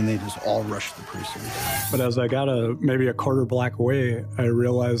 and then they just all rushed the precinct. But as I got maybe a quarter block away, I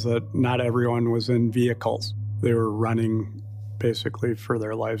realized that not everyone was in vehicles. They were running basically for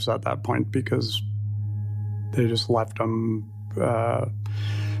their lives at that point because they just left them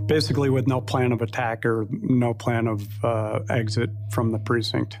basically with no plan of attack or no plan of exit from the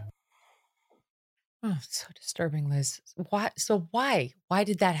precinct. Oh, so disturbing, Liz. Why? So why? Why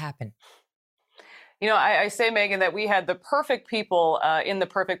did that happen? You know, I say, Megan, that we had the perfect people in the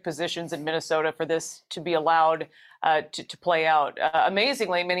perfect positions in Minnesota for this to be allowed to play out.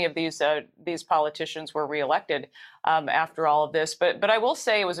 Amazingly, many of these politicians were reelected after all of this. But I will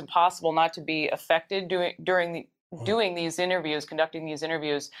say it was impossible not to be affected doing these interviews, conducting these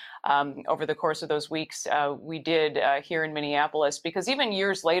interviews over the course of those weeks we did here in Minneapolis, because even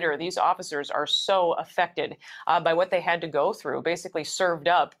years later, these officers are so affected by what they had to go through, basically served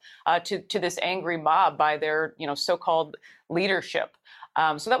up to this angry mob by their, so-called leadership.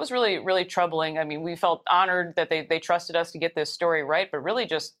 So that was really, really troubling. I mean, we felt honored that they trusted us to get this story right, but really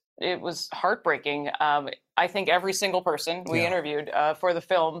just it was heartbreaking. I think every single person we interviewed for the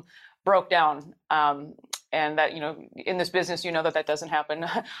film broke down. And that, in this business, that doesn't happen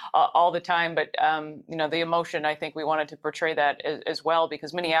all the time. But, the emotion, I think we wanted to portray that as well,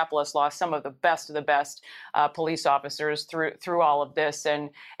 because Minneapolis lost some of the best police officers through all of this.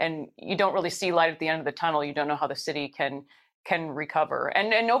 And you don't really see light at the end of the tunnel. You don't know how the city can recover.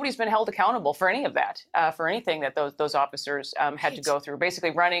 And nobody's been held accountable for any of that, for anything that those officers had to go through,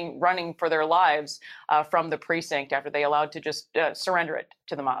 basically running for their lives from the precinct after they allowed to just surrender it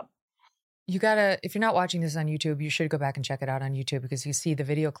to the mob. You gotta, if you're not watching this on YouTube, you should go back and check it out on YouTube, because you see the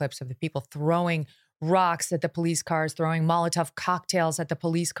video clips of the people throwing rocks at the police cars, throwing Molotov cocktails at the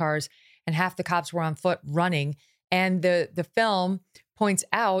police cars, and half the cops were on foot running. And the film points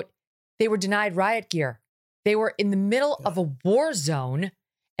out they were denied riot gear. They were in the middle of a war zone,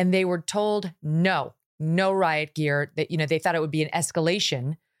 and they were told no riot gear. That they thought it would be an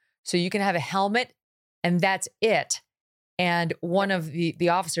escalation, so you can have a helmet, and that's it. And one of the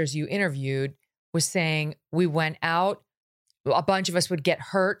officers you interviewed was saying, we went out, a bunch of us would get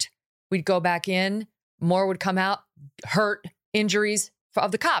hurt. We'd go back in, more would come out, hurt, injuries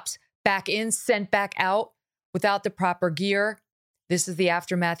of the cops, back in, sent back out without the proper gear. This is the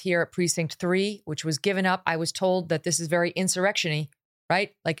aftermath here at Precinct 3, which was given up. I was told that this is very insurrection-y,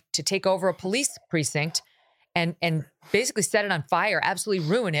 right? Like to take over a police precinct and basically set it on fire, absolutely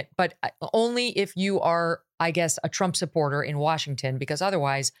ruin it, but only if you are, I guess, a Trump supporter in Washington, because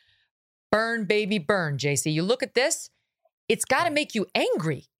otherwise, burn, baby, burn, JC. You look at this, it's got to make you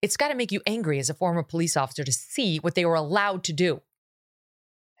angry. It's got to make you angry as a former police officer to see what they were allowed to do.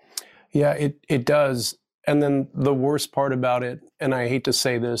 Yeah, it does. And then the worst part about it, and I hate to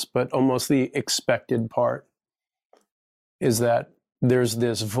say this, but almost the expected part, is that there's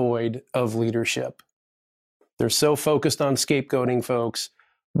this void of leadership. They're so focused on scapegoating folks,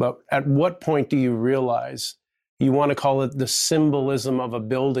 but at what point do you realize you want to call it the symbolism of a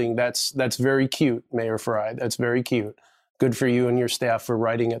building? That's very cute, Mayor Fry. That's very cute. Good for you and your staff for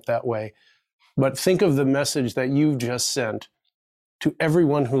writing it that way. But think of the message that you've just sent to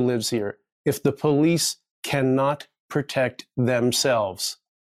everyone who lives here. If the police cannot protect themselves,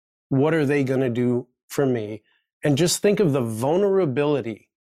 what are they going to do for me? And just think of the vulnerability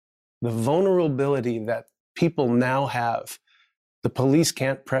that people now have. The police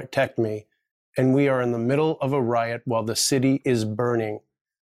can't protect me, and we are in the middle of a riot while the city is burning.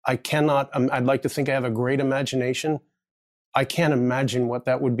 I'd like to think I have a great imagination. I can't imagine what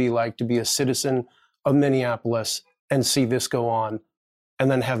that would be like to be a citizen of Minneapolis and see this go on, and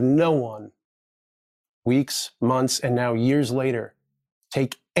then have no one, weeks, months, and now years later,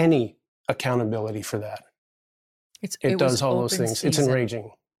 take any accountability for that. It does all those things. It's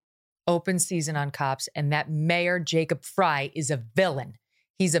enraging. Open season on cops, and that Mayor Jacob Fry is a villain.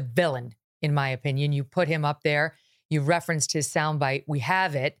 He's a villain, in my opinion. You put him up there. You referenced his soundbite. We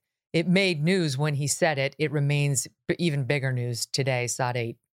have it. It made news when he said it. It remains even bigger news today, SOT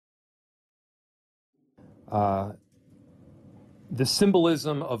 8. The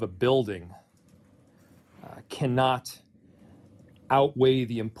symbolism of a building cannot outweigh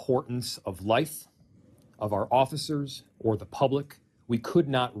the importance of life, of our officers, or the public. We could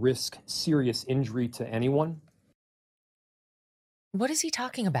not risk serious injury to anyone. What is he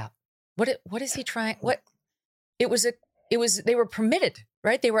talking about? What is he trying? They were permitted,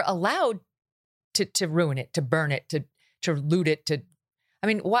 right? They were allowed to ruin it, to burn it, to loot it,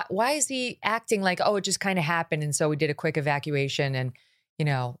 why is he acting like, oh, it just kind of happened and so we did a quick evacuation and,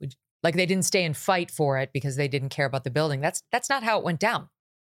 like they didn't stay and fight for it because they didn't care about the building. That's not how it went down.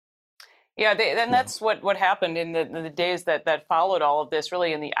 Yeah, that's what happened in the days that followed all of this,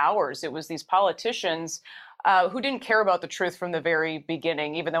 really in the hours. It was these politicians who didn't care about the truth from the very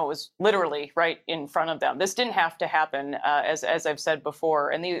beginning, even though it was literally right in front of them. This didn't have to happen, as I've said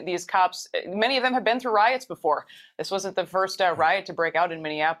before. And these cops, many of them have been through riots before. This wasn't the first riot to break out in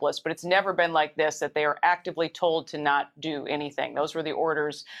Minneapolis, but it's never been like this, that they are actively told to not do anything. Those were the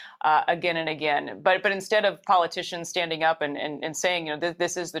orders again and again. But instead of politicians standing up and saying,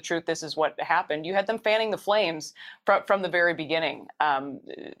 this is the truth, this is what happened, you had them fanning the flames from the very beginning.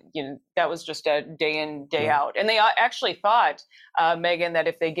 That was just a day in, day out. And they actually thought, Megan, that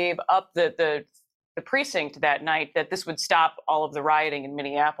if they gave up the precinct that night, that this would stop all of the rioting in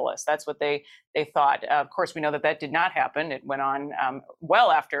Minneapolis. That's what they thought. Of course, we know that did not happen. It went on well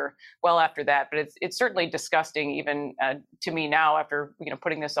after that. But it's certainly disgusting, even to me now, after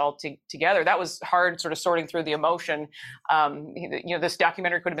putting this all together. That was hard, sort of sorting through the emotion. This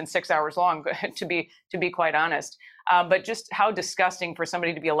documentary could have been 6 hours long, to be quite honest. But just how disgusting for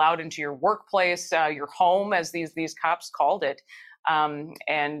somebody to be allowed into your workplace, your home, as these cops called it,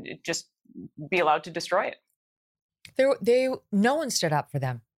 and just be allowed to destroy it. No one stood up for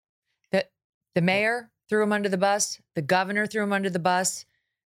them. The mayor threw him under the bus. The governor threw him under the bus.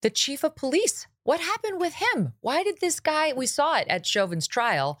 The chief of police. What happened with him? Why did this guy? We saw it at Chauvin's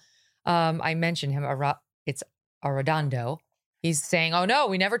trial. I mentioned him. It's Arradondo. He's saying, "Oh no,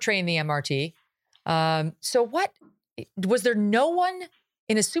 we never trained the MRT." So what? Was there no one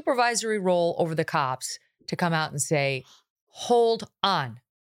in a supervisory role over the cops to come out and say, "Hold on"?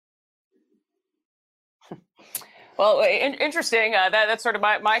 Well, interesting. That's sort of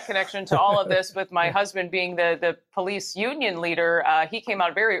my connection to all of this, with my husband being the police union leader. He came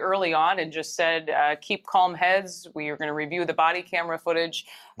out very early on and just said, keep calm heads. We are going to review the body camera footage,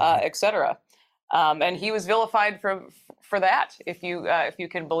 et cetera. And he was vilified for that, if you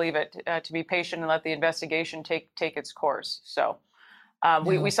can believe it, to be patient and let the investigation take its course. So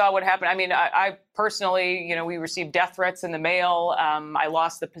we saw what happened. I mean, I personally, we received death threats in the mail. I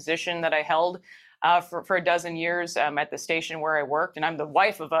lost the position that I held for a dozen years at the station where I worked, and I'm the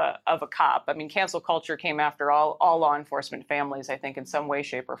wife of a cop. I mean, cancel culture came after all law enforcement families, I think, in some way,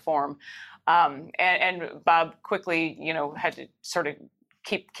 shape, or form. And Bob quickly, had to sort of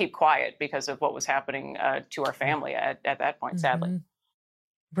keep quiet because of what was happening to our family at that point, sadly.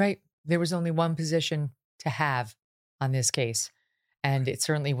 Mm-hmm. Right. There was only one position to have on this case, and it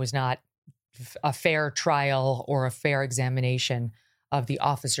certainly was not a fair trial or a fair examination of the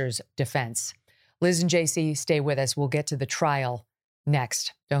officer's defense. Liz and JC, stay with us. We'll get to the trial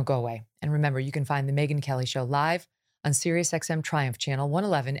next. Don't go away. And remember, you can find The Megyn Kelly Show live on SiriusXM Triumph Channel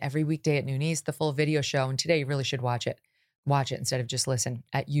 111 every weekday at noon East, the full video show. And today you really should watch it. watch it instead of just listen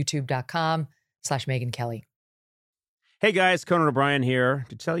at youtube.com/Megyn Kelly. Hey guys, Conan O'Brien here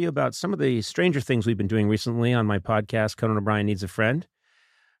to tell you about some of the stranger things we've been doing recently on my podcast, Conan O'Brien Needs a Friend.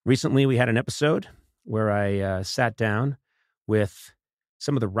 Recently, we had an episode where I sat down with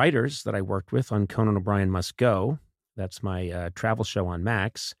some of the writers that I worked with on Conan O'Brien Must Go. That's my travel show on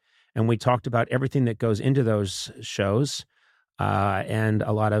Max. And we talked about everything that goes into those shows and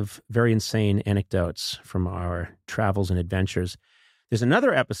a lot of very insane anecdotes from our travels and adventures. There's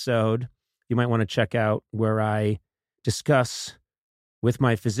another episode you might want to check out where I discuss with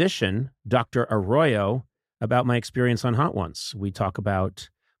my physician, Dr. Arroyo, about my experience on Hot Ones. We talk about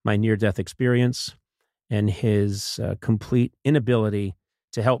my near-death experience and his complete inability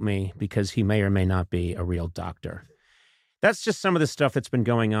to help me because he may or may not be a real doctor. That's just some of the stuff that's been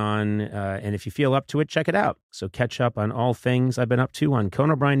going on, and if you feel up to it, check it out. So catch up on all things I've been up to on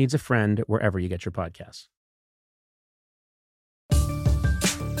Conan O'Brien Needs a Friend, wherever you get your podcasts.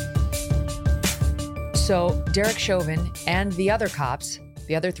 So Derek Chauvin and the other cops,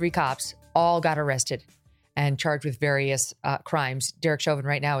 the other 3 cops, all got arrested and charged with various crimes. Derek Chauvin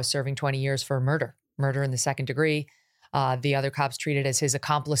right now is serving 20 years for murder in the 2nd degree. The other cops treated as his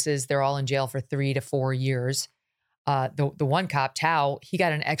accomplices. They're all in jail for 3 to 4 years. The one cop, Tao, he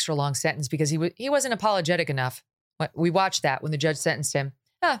got an extra long sentence because he wasn't apologetic enough. We watched that when the judge sentenced him.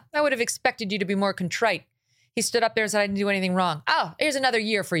 I would have expected you to be more contrite. He stood up there and said, I didn't do anything wrong. Oh, here's another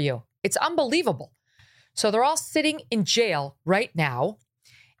year for you. It's unbelievable. So they're all sitting in jail right now,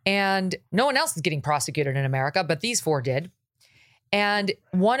 and no one else is getting prosecuted in America, but these 4 did. And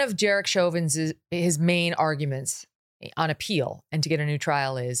one of Derek Chauvin's his main arguments on appeal and to get a new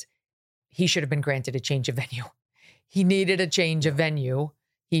trial is he should have been granted a change of venue. He needed a change of venue.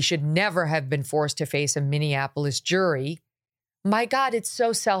 He should never have been forced to face a Minneapolis jury. My God, it's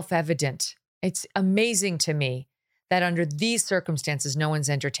so self-evident. It's amazing to me that under these circumstances, no one's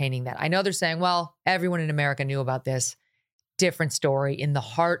entertaining that. I know they're saying, well, everyone in America knew about this. Different story in the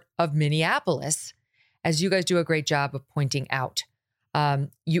heart of Minneapolis, as you guys do a great job of pointing out.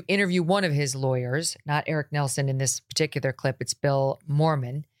 You interview one of his lawyers, not Eric Nelson in this particular clip, it's Bill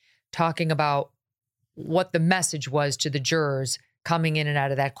Mormon, talking about what the message was to the jurors coming in and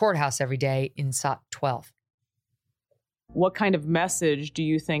out of that courthouse every day in SOT 12. What kind of message do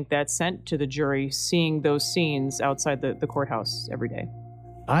you think that sent to the jury seeing those scenes outside the courthouse every day?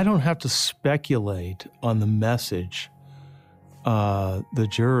 I don't have to speculate on the message the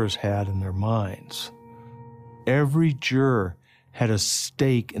jurors had in their minds. Every juror had a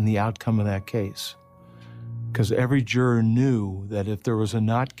stake in the outcome of that case because every juror knew that if there was a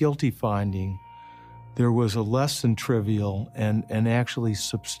not guilty finding, there was a less than trivial and actually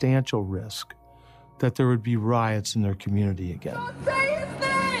substantial risk that there would be riots in their community again. Say his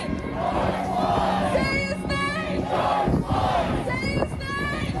name! Say his name! Say his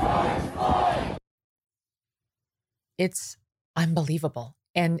name! It's unbelievable.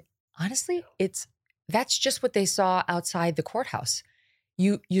 And honestly, that's just what they saw outside the courthouse.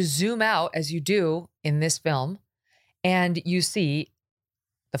 You zoom out, as you do in this film, and you see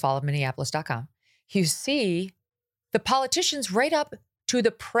the fall of Minneapolis.com. You see the politicians right up to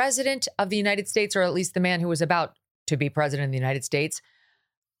the president of the United States, or at least the man who was about to be president of the United States,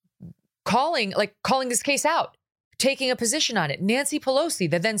 calling this case out, taking a position on it. Nancy Pelosi,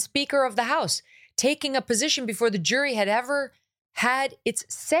 the then Speaker of the House, taking a position before the jury had ever had its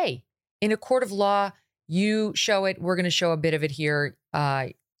say in a court of law. You show it. We're going to show a bit of it here.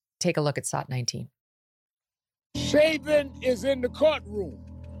 Take a look at SOT 19. Chauvin is in the courtroom,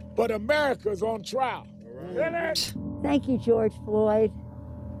 but America's on trial. Thank you, George Floyd,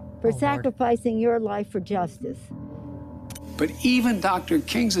 for sacrificing your life for justice. But even Dr.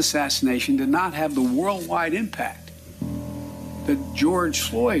 King's assassination did not have the worldwide impact that George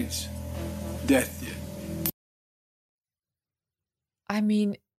Floyd's death did. I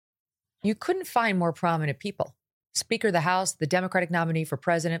mean, you couldn't find more prominent people. Speaker of the House, the Democratic nominee for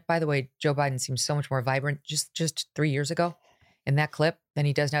president. By the way, Joe Biden seems so much more vibrant just 3 years ago in that clip than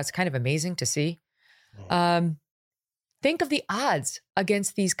he does now. It's kind of amazing to see. Think of the odds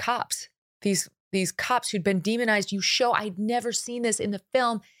against these cops, these cops who'd been demonized. I'd never seen this in the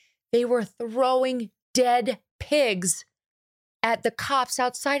film. They were throwing dead pigs at the cops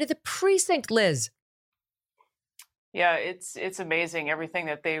outside of the precinct, Liz. Yeah, it's amazing everything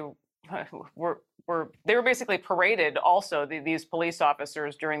that they they were basically paraded also, these police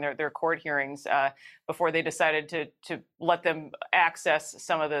officers during their court hearings before they decided to let them access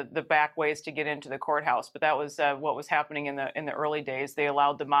some of the back ways to get into the courthouse. But that was what was happening in the early days. They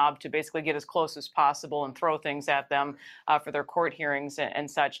allowed the mob to basically get as close as possible and throw things at them for their court hearings and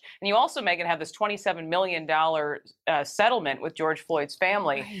such. And you also, Megan, have this $27 million settlement with George Floyd's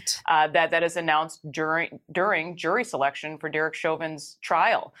family that is announced during jury selection for Derek Chauvin's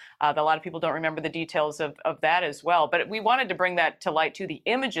trial. A lot of people don't remember the details of that as well. But we wanted to bring that to light too. The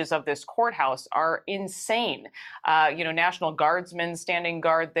images of this courthouse are insane. National Guardsmen standing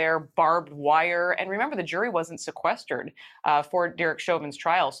guard there, barbed wire. And remember, the jury wasn't sequestered for Derek Chauvin's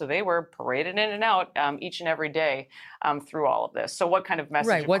trial. So they were paraded in and out each and every day through all of this. So what kind of message?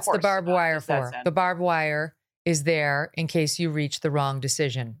 Right. What's the barbed wire for? The barbed wire is there in case you reach the wrong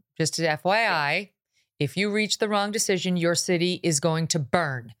decision. Just as FYI, if you reach the wrong decision, your city is going to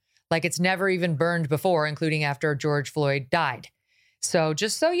burn like it's never even burned before, including after George Floyd died. So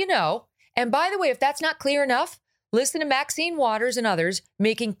just so you know, and by the way, if that's not clear enough, listen to Maxine Waters and others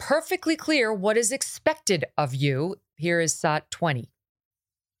making perfectly clear what is expected of you. Here is SOT 20.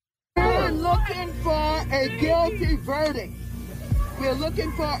 We're looking for a guilty verdict. We're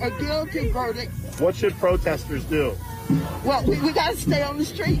looking for a guilty verdict. What should protesters do? Well, we got to stay on the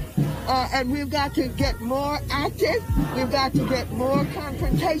street, and we've got to get more active. We've got to get more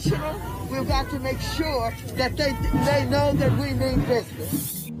confrontational. We've got to make sure that they know that we mean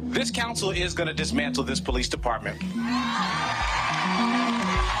business. This council is going to dismantle this police department.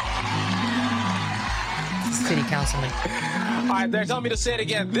 City councilman. All right, they're telling me to say it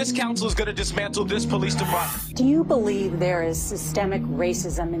again. This council is going to dismantle this police department. Do you believe there is systemic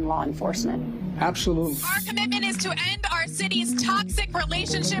racism in law enforcement? Absolutely. Our commitment is to end our city's toxic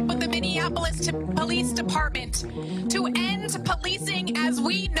relationship with the Minneapolis Police Department, to end policing as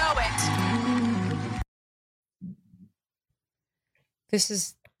we know it. This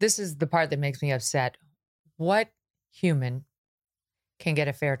is the part that makes me upset. What human can get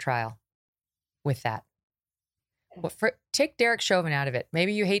a fair trial with that? Take Derek Chauvin out of it.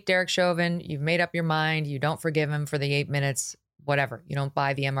 Maybe you hate Derek Chauvin. You've made up your mind. You don't forgive him for the 8 minutes, whatever. You don't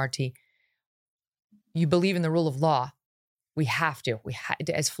buy the MRT. You believe in the rule of law. We have to.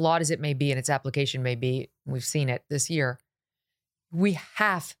 As flawed as it may be and its application may be, we've seen it this year, we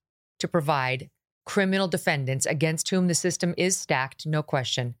have to provide criminal defendants against whom the system is stacked, no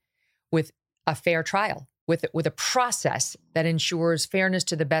question, with a fair trial, with a process that ensures fairness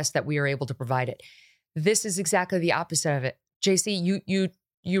to the best that we are able to provide it. This is exactly the opposite of it. JC,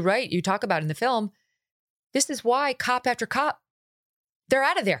 you write, you talk about in the film, this is why cop after cop, they're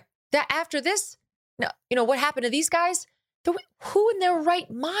out of there. That after this, what happened to these guys? Who in their right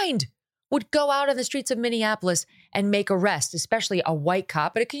mind would go out on the streets of Minneapolis and make arrests, especially a white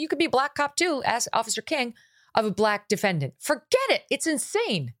cop, but you could be a black cop too, as Officer King, of a black defendant. Forget it. It's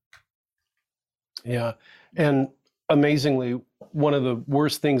insane. Yeah. And amazingly, one of the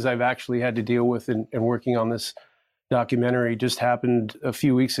worst things I've actually had to deal with in working on this documentary just happened a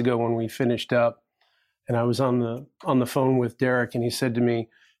few weeks ago when we finished up. And I was on the phone with Derek, and he said to me,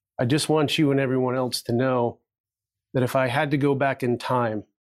 I just want you and everyone else to know that if I had to go back in time,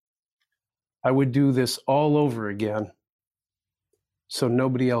 I would do this all over again so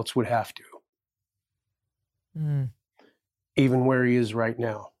nobody else would have to. Even where he is right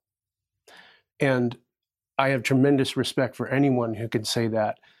now. And I have tremendous respect for anyone who can say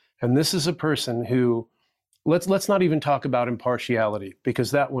that. And this is a person who, let's not even talk about impartiality,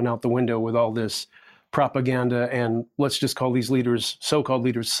 because that went out the window with all this propaganda, and let's just call these leaders, so-called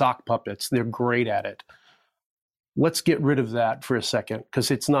leaders, sock puppets. They're great at it. Let's get rid of that for a second,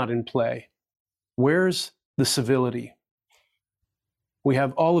 because it's not in play. Where's the civility? We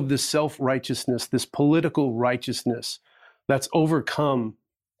have all of this self-righteousness, this political righteousness that's overcome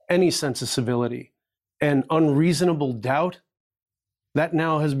any sense of civility. And unreasonable doubt, that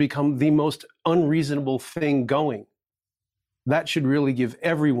now has become the most unreasonable thing going. That should really give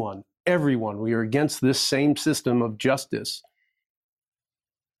everyone, we are against this same system of justice,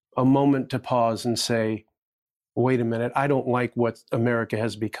 a moment to pause and say, wait a minute, I don't like what America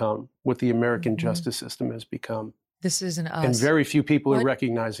has become, what the American justice system has become. This isn't us. And very few people are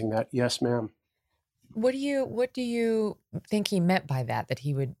recognizing that. Yes, ma'am. What do you think he meant by that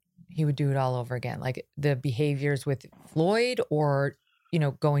he would do it all over again? Like the behaviors with Floyd, or,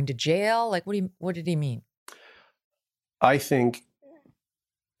 going to jail? Like, what did he mean? I think,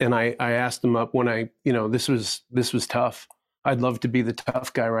 and I asked him up when this was tough. I'd love to be the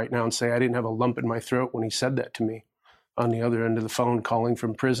tough guy right now and say I didn't have a lump in my throat when he said that to me on the other end of the phone calling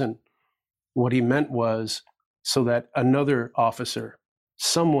from prison. What he meant was so that another officer,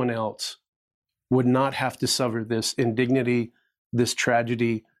 someone else, would not have to suffer this indignity, this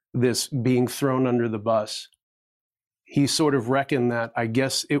tragedy, this being thrown under the bus. He sort of reckoned that, I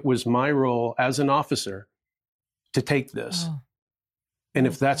guess it was my role as an officer to take this. Oh. And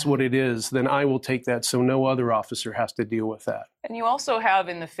if that's what it is, then I will take that so no other officer has to deal with that. And you also have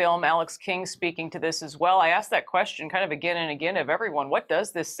in the film Alex King speaking to this as well. I asked that question kind of again and again of everyone. What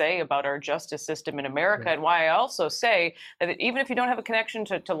does this say about our justice system in America? Right. And why I also say that even if you don't have a connection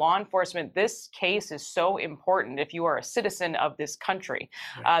to law enforcement, this case is so important if you are a citizen of this country.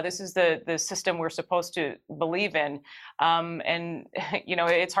 Right. This is the system we're supposed to believe in. And, you know,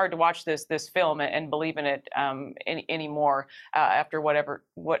 it's hard to watch this film and believe in it anymore after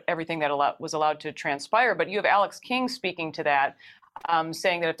everything that was allowed to transpire. But you have Alex King speaking to that,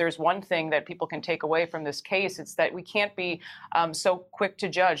 saying that if there's one thing that people can take away from this case, it's that we can't be so quick to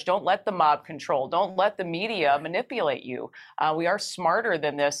judge. Don't let the mob control. Don't let the media manipulate you. We are smarter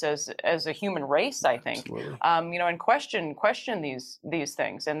than this as a human race, I think. You know, and question these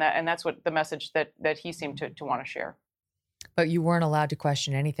things, and that's what the message that he seemed to want to share. But you weren't allowed to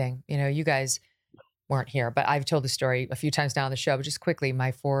question anything. You know, you guys weren't here, but I've told the story a few times now on the show. But just quickly,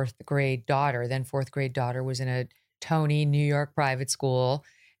 my fourth grade daughter was in a Tony, New York private school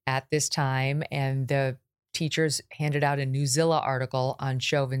at this time. And the teachers handed out a Newzilla article on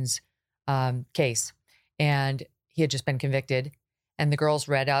Chauvin's case. And he had just been convicted. And the girls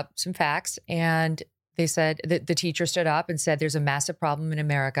read up some facts. And they said that the teacher stood up and said, there's a massive problem in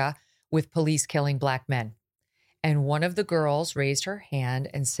America with police killing Black men. And one of the girls raised her hand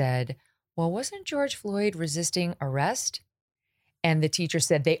and said, well, wasn't George Floyd resisting arrest? And the teacher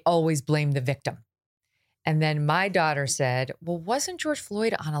said, they always blame the victim. And then my daughter said, well, wasn't George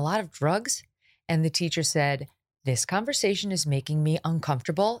Floyd on a lot of drugs? And the teacher said, this conversation is making me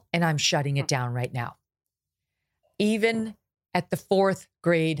uncomfortable and I'm shutting it down right now. Even at the fourth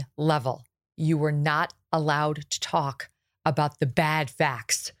grade level, you were not allowed to talk about the bad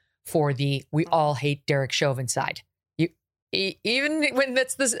facts for the we all hate Derek Chauvin side. Even when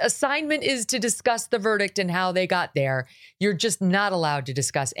that's the assignment is to discuss the verdict and how they got there, you're just not allowed to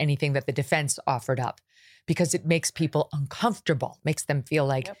discuss anything that the defense offered up because it makes people uncomfortable, makes them feel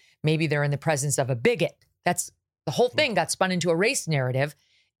like maybe they're in the presence of a bigot. That's the whole thing got spun into a race narrative,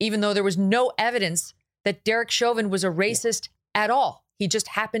 even though there was no evidence that Derek Chauvin was a racist at all. He just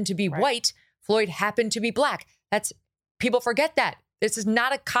happened to be white. Floyd happened to be Black. People forget that. This is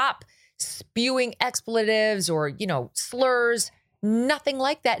not a cop spewing expletives or, you know, slurs, nothing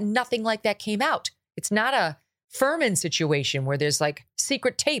like that. Nothing like that came out. It's not a Furman situation where there's like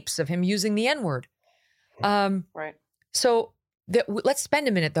secret tapes of him using the N-word. Right. So let's spend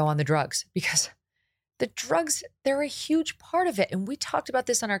a minute though on the drugs, because the drugs, they're a huge part of it. And we talked about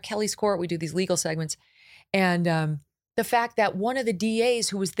this on our Kelly's Court. We do these legal segments. And the fact that one of the DAs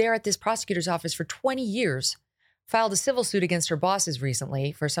who was there at this prosecutor's office for 20 years filed a civil suit against her bosses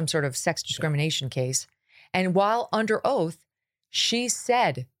recently for some sort of sex discrimination case. And while under oath, she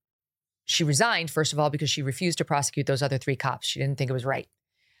said she resigned, first of all, because she refused to prosecute those other 3 cops. She didn't think it was right.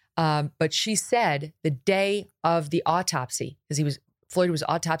 But she said the day of the autopsy, because Floyd was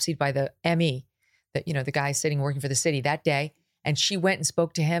autopsied by the ME, the guy sitting working for the city that day. And she went and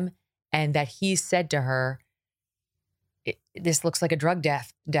spoke to him, and that he said to her, this looks like a drug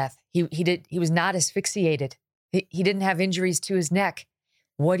death. He was not asphyxiated. He didn't have injuries to his neck.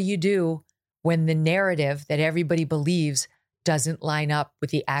 What do you do when the narrative that everybody believes doesn't line up with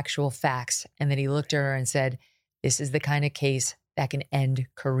the actual facts? And then he looked at her and said, this is the kind of case that can end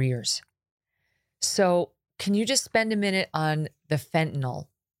careers. So can you just spend a minute on the fentanyl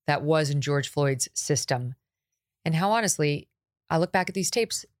that was in George Floyd's system and how, honestly, I look back at these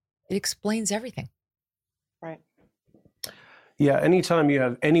tapes, it explains everything. Right. Yeah, anytime you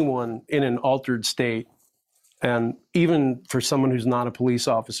have anyone in an altered state, and even for someone who's not a police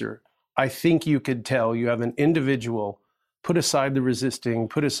officer, I think you could tell you have an individual, put aside the resisting,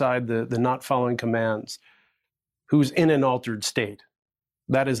 put aside the not following commands, who's in an altered state.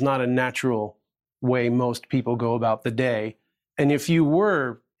 That is not a natural way most people go about the day. And if you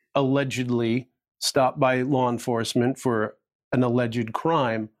were allegedly stopped by law enforcement for an alleged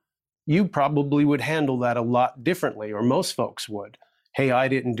crime, you probably would handle that a lot differently, or most folks would. Hey, I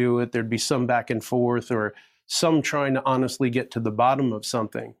didn't do it. There'd be some back and forth, or some trying to honestly get to the bottom of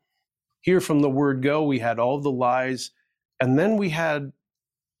something. Here from the word go, we had all the lies, and then we had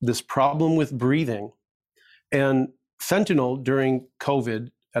this problem with breathing. And fentanyl during COVID,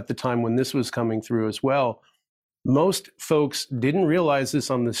 at the time when this was coming through as well, most folks didn't realize this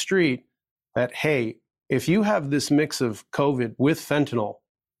on the street, that, hey, if you have this mix of COVID with fentanyl,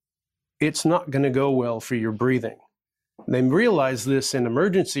 it's not going to go well for your breathing. They realized this in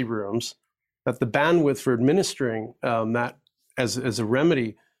emergency rooms that the bandwidth for administering that as a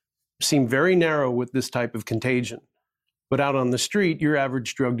remedy seemed very narrow with this type of contagion. But out on the street, your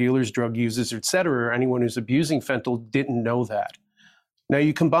average drug dealers, drug users, et cetera, anyone who's abusing fentanyl didn't know that. Now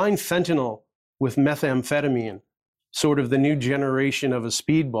you combine fentanyl with methamphetamine, sort of the new generation of a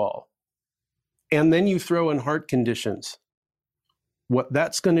speedball, and then you throw in heart conditions. What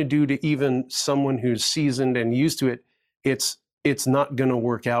that's going to do to even someone who's seasoned and used to it, it's not going to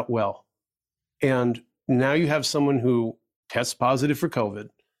work out well. And now you have someone who tests positive for COVID,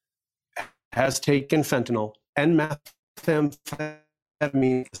 has taken fentanyl and methamphetamine at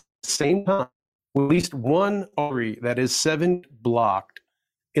the same time, with at least one artery that is 7 blocked,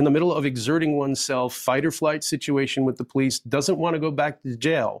 in the middle of exerting oneself, fight or flight situation with the police, doesn't want to go back to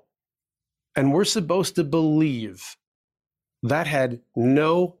jail. And we're supposed to believe that had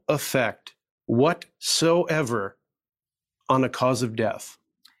no effect whatsoever on a cause of death.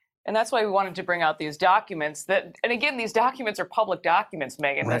 And that's why we wanted to bring out these documents and again, these documents are public documents,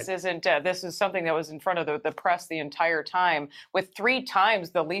 Megan. Right. This isn't, this is something that was in front of the press the entire time, with 3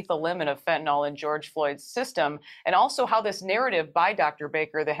 times the lethal limit of fentanyl in George Floyd's system, and also how this narrative by Dr.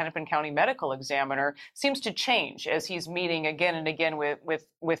 Baker, the Hennepin County medical examiner, seems to change as he's meeting again and again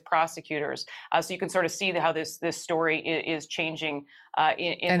with prosecutors. So you can sort of see how this story is changing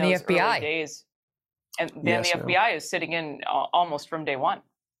in those the FBI. early days. And then the FBI is sitting in almost from day one.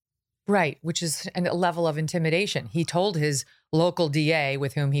 Right, which is a level of intimidation. He told his local DA,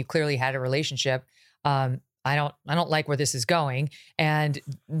 with whom he clearly had a relationship, I don't like where this is going. And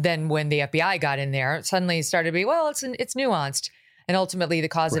then when the FBI got in there, suddenly it started to be, well, it's nuanced. And ultimately the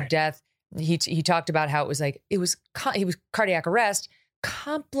cause of death, he talked about how it was cardiac arrest,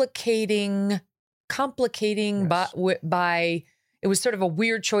 complicating by it was sort of a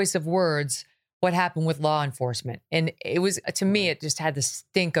weird choice of words, what happened with law enforcement. And it was, to me, it just had the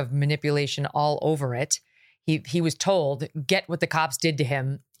stink of manipulation all over it. He was told, get what the cops did to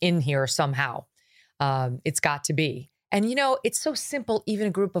him in here somehow. It's got to be. And, it's so simple. Even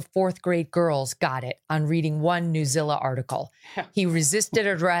a group of 4th grade girls got it on reading one Newzilla article. He resisted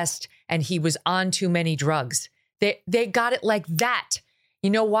arrest and he was on too many drugs. They got it like that. You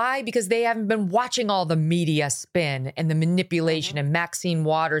know why? Because they haven't been watching all the media spin and the manipulation and Maxine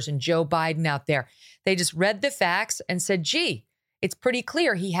Waters and Joe Biden out there. They just read the facts and said, gee, it's pretty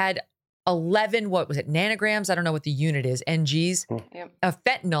clear he had 11, nanograms? I don't know what the unit is, NGs, of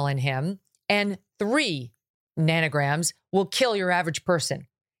fentanyl in him, and 3 nanograms will kill your average person.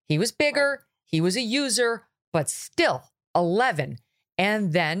 He was bigger, he was a user, but still 11.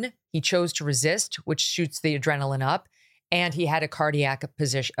 And then he chose to resist, which shoots the adrenaline up. And he had a cardiac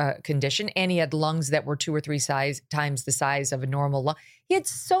condition, and he had lungs that were 2 or 3 times the size of a normal lung. He had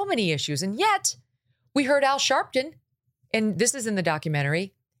so many issues. And yet we heard Al Sharpton, and this is in the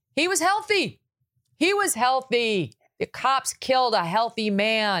documentary. He was healthy. He was healthy. The cops killed a healthy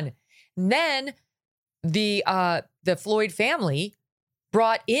man. And then the Floyd family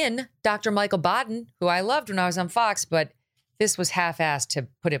brought in Dr. Michael Baden, who I loved when I was on Fox, but this was half-assed, to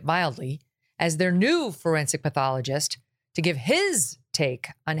put it mildly, as their new forensic pathologist, to give his take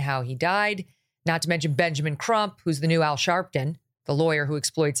on how he died, not to mention Benjamin Crump, who's the new Al Sharpton, the lawyer who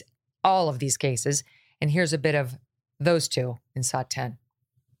exploits all of these cases. And here's a bit of those two in SOT 10.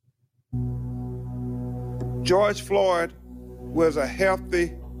 George Floyd was a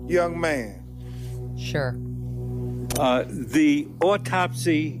healthy young man. Sure. The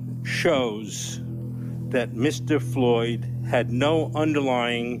autopsy shows that Mr. Floyd had no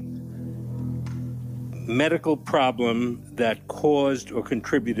underlying medical problem that caused or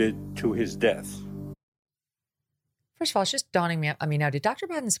contributed to his death. First of all, it's just dawning me. Now, did Dr.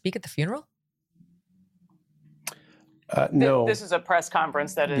 Baden speak at the funeral? No. This is a press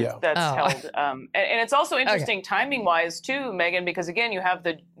conference that's held. And it's also interesting timing-wise, too, Megan, because, again, you have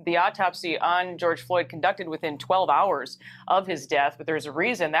the autopsy on George Floyd conducted within 12 hours of his death, but there's a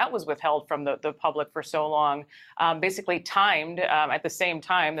reason that was withheld from the public for so long, basically timed at the same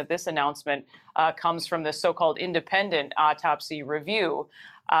time that this announcement comes from the so-called independent autopsy review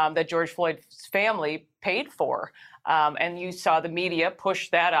that George Floyd's family paid for. And you saw the media push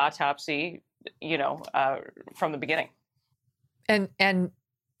that autopsy, from the beginning. And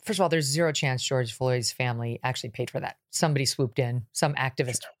first of all, there's zero chance George Floyd's family actually paid for that. Somebody swooped in, some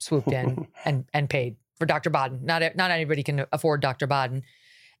activist swooped in and paid for Dr. Baden. Not anybody can afford Dr. Baden.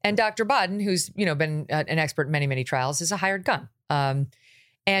 And Dr. Baden, who's been an expert in many, many trials, is a hired gun.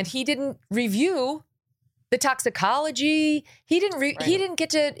 And he didn't review the toxicology. He didn't get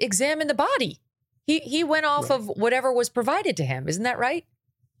to examine the body. He went off of whatever was provided to him. Isn't that right?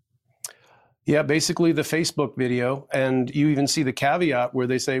 Yeah, basically the Facebook video. And you even see the caveat where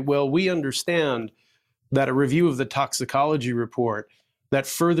they say, well, we understand that a review of the toxicology report, that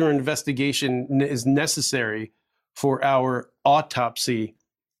further investigation is necessary for our autopsy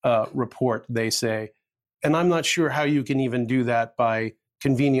report, they say. And I'm not sure how you can even do that by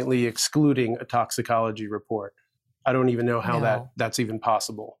conveniently excluding a toxicology report. I don't even know how that's even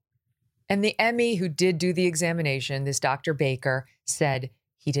possible. And the ME who did do the examination, this Dr. Baker, said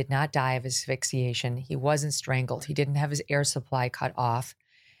he did not die of asphyxiation. He wasn't strangled. He didn't have his air supply cut off.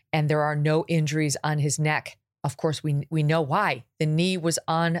 And there are no injuries on his neck. Of course, we know why. The knee was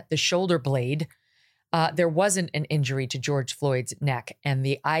on the shoulder blade. There wasn't an injury to George Floyd's neck. And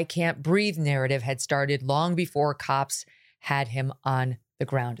the I can't breathe narrative had started long before cops had him on the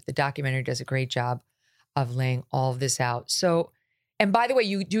ground. The documentary does a great job of laying all of this out. So, and by the way,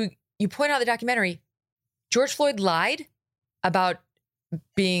 you point out the documentary, George Floyd lied about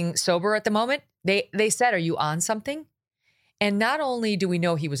being sober at the moment. They said, are you on something? And not only do we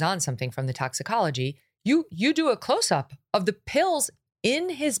know he was on something from the toxicology, you do a close-up of the pills in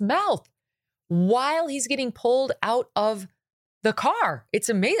his mouth while he's getting pulled out of the car. It's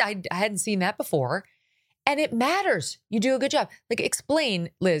amazing. I hadn't seen that before. And it matters. You do a good job. Like,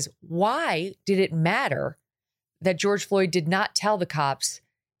 explain, Liz, why did it matter that George Floyd did not tell the cops,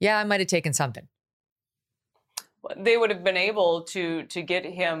 yeah, I might have taken something? They would have been able to get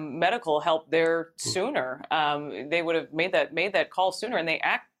him medical help there sooner. They would have made that call sooner, and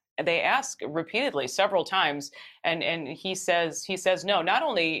they ask repeatedly, several times, and he says no. Not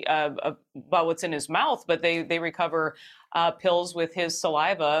only about what's in his mouth, but they recover pills with his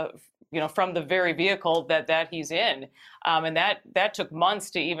saliva, from the very vehicle that he's in, and that took months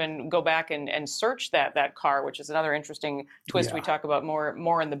to even go back and search that car, which is another interesting twist we talk about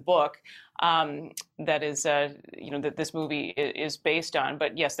more in the book. That is, that this movie is based on.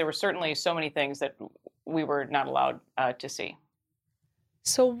 But yes, there were certainly so many things that we were not allowed to see.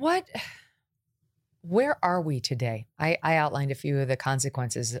 So where are we today? I outlined a few of the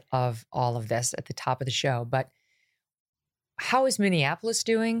consequences of all of this at the top of the show, but how is Minneapolis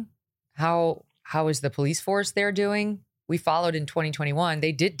doing? How is the police force there doing? We followed in 2021.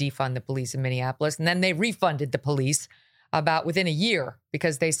 They did defund the police in Minneapolis, and then they refunded the police about within a year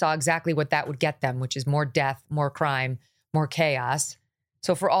because they saw exactly what that would get them, which is more death, more crime, more chaos.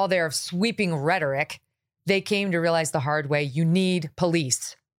 So for all their sweeping rhetoric, they came to realize the hard way, you need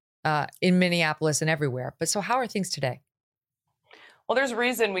police in Minneapolis and everywhere. But so how are things today? Well, there's a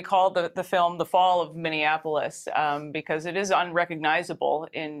reason we called the film The Fall of Minneapolis, because it is unrecognizable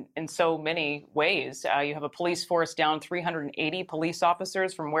in so many ways. You have a police force down 380 police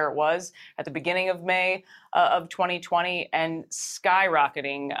officers from where it was at the beginning of May of 2020, and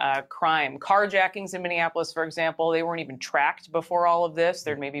skyrocketing crime. Carjackings in Minneapolis, for example, they weren't even tracked before all of this.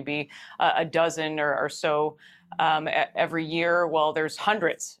 There'd maybe be a dozen or so every year. Well, there's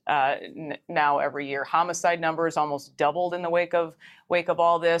hundreds now every year. Homicide numbers almost doubled in the wake of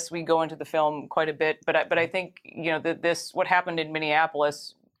all this. We go into the film quite a bit, but I think what happened in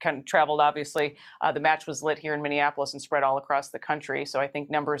Minneapolis kind of traveled, obviously. The match was lit here in Minneapolis and spread all across the country. So I think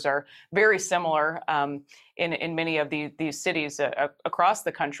numbers are very similar in many of these cities across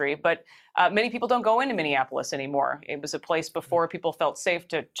the country. But many people don't go into Minneapolis anymore. It was a place before people felt safe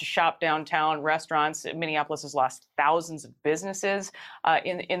to shop downtown, restaurants. Minneapolis has lost thousands of businesses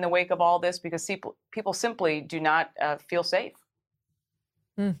in the wake of all this because people simply do not feel safe.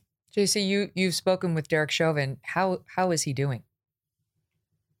 JC, you've spoken with Derek Chauvin. How is he doing?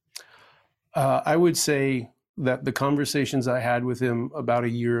 I would say that the conversations I had with him about a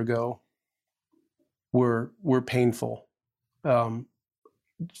year ago were painful.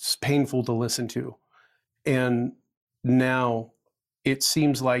 It's painful to listen to. And now it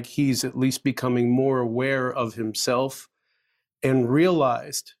seems like he's at least becoming more aware of himself and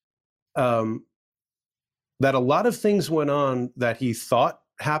realized that a lot of things went on that he thought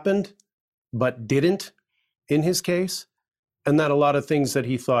happened but didn't in his case, and that a lot of things that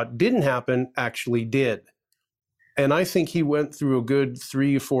he thought didn't happen actually did. And I think he went through a good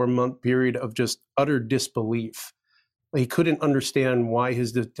 3 or 4 month period of just utter disbelief. He couldn't understand why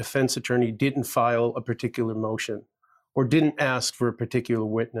his defense attorney didn't file a particular motion or didn't ask for a particular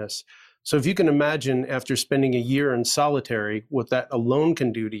witness. So if you can imagine, after spending a year in solitary, what that alone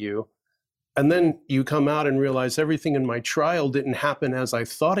can do to you, and then you come out and realize everything in my trial didn't happen as I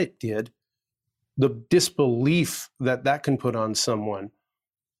thought it did, the disbelief that can put on someone.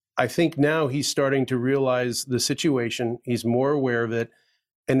 I think now he's starting to realize the situation. He's more aware of it.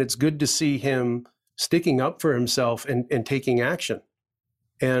 And it's good to see him sticking up for himself and taking action.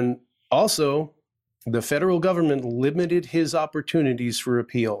 And also, the federal government limited his opportunities for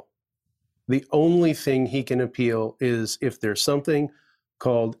appeal. The only thing he can appeal is if there's something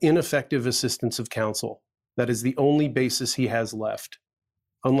called ineffective assistance of counsel. That is the only basis he has left.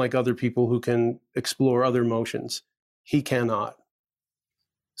 Unlike other people who can explore other motions, he cannot.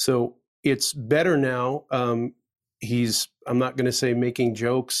 So it's better now. I'm not going to say making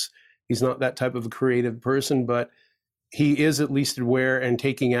jokes. He's not that type of a creative person, but he is at least aware and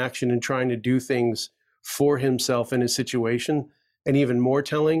taking action and trying to do things for himself in his situation. And even more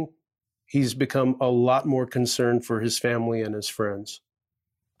telling, he's become a lot more concerned for his family and his friends.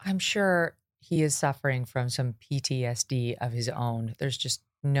 I'm sure he is suffering from some PTSD of his own. There's just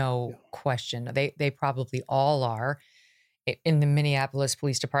no question. They probably all are in the Minneapolis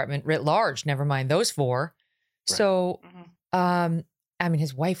Police Department writ large, never mind those four. Right. So, I mean,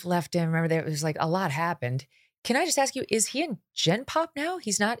 his wife left him. Remember, there was like a lot happened. Can I just ask you, is he in Gen Pop now?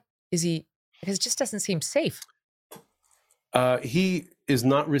 He's not, is he? Because it just doesn't seem safe. He is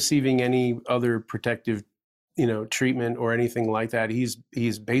not receiving any other protective, treatment or anything like that.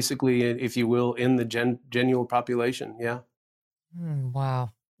 He's basically, if you will, in the genuine population. Yeah. Wow.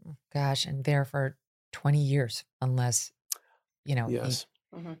 Gosh. And there for 20 years, unless, yes.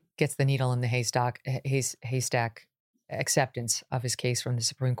 he gets the needle in the haystack acceptance of his case from the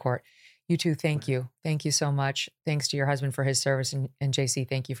Supreme Court. You two, thank you. Thank you so much. Thanks to your husband for his service. And JC,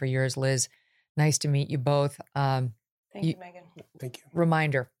 thank you for yours. Liz, nice to meet you both. Thank you, Megan. Thank you.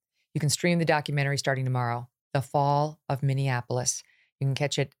 Reminder, you can stream the documentary starting tomorrow, The Fall of Minneapolis. You can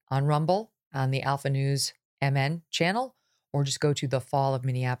catch it on Rumble, on the Alpha News MN channel, or just go to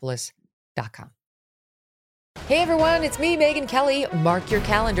thefallofminneapolis.com. Hey everyone, it's me, Megan Kelly. Mark your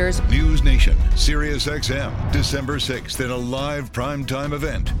calendars. News Nation, Sirius XM, December 6th in a live primetime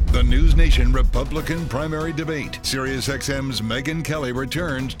event. The News Nation Republican primary debate. Sirius XM's Megan Kelly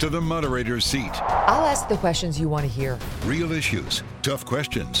returns to the moderator's seat. I'll ask the questions you want to hear. Real issues, tough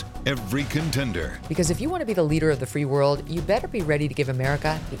questions, every contender. Because if you want to be the leader of the free world, you better be ready to give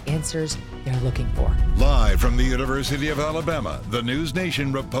America the answers they're looking for. Live from the University of Alabama, the News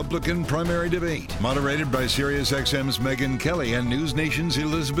Nation Republican primary debate. Moderated by Sirius XM's Megan Kelly and News Nation's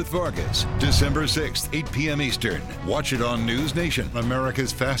Elizabeth Vargas. December 6th, 8 p.m. Eastern. Watch it on News Nation,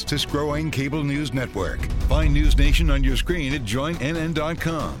 America's fastest growing cable news network. Find News Nation on your screen at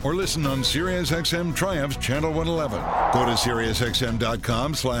joinnn.com or listen on Sirius XM Triumph's Channel 111. Go to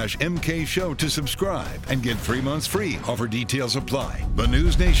SiriusXM.com/MK Show to subscribe and get 3 months free. Offer details apply. The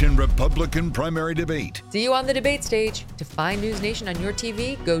News Nation Republican primary debate. See you on the debate stage. To find News Nation on your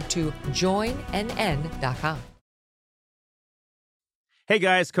TV, go to joinnn.com. Hey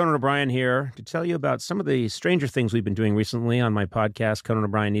guys, Conan O'Brien here to tell you about some of the stranger things we've been doing recently on my podcast, Conan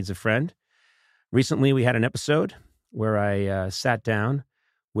O'Brien Needs a Friend. Recently, we had an episode where I sat down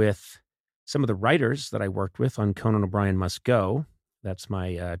with some of the writers that I worked with on Conan O'Brien Must Go. That's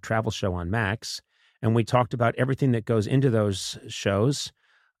my travel show on Max. And we talked about everything that goes into those shows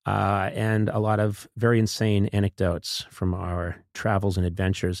and a lot of very insane anecdotes from our travels and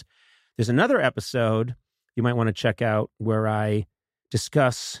adventures. There's another episode you might want to check out where I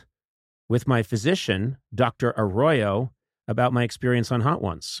discuss with my physician, Dr. Arroyo, about my experience on Hot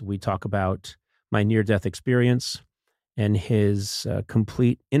Ones. We talk about my near-death experience and his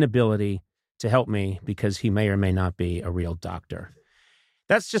complete inability to help me because he may or may not be a real doctor.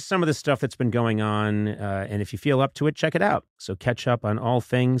 That's just some of the stuff that's been going on, and if you feel up to it, check it out. So catch up on all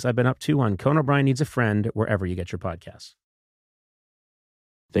things I've been up to on Conan O'Brien Needs a Friend, wherever you get your podcasts.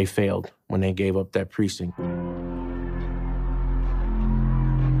 They failed when they gave up that precinct.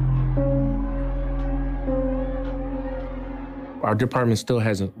 Our department still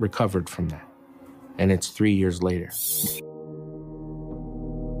hasn't recovered from that, and it's 3 years later.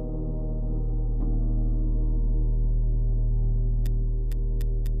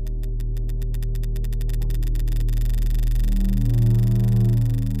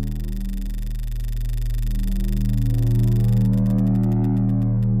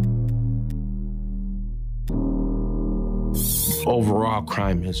 Overall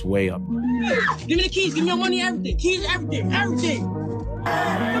crime is way up. Give me the keys, give me your money, everything. Keys, everything, everything.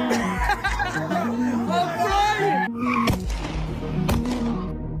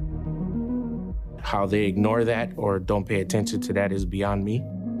 How they ignore that or don't pay attention to that is beyond me.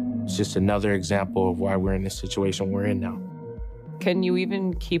 It's just another example of why we're in the situation we're in now. Can you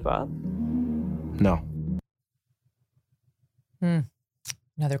even keep up? No.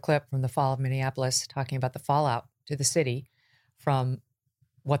 Another clip from the fall of Minneapolis talking about the fallout to the city from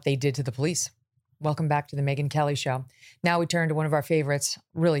what they did to the police. Welcome back to the Megan Kelly Show. Now we turn to one of our favorites,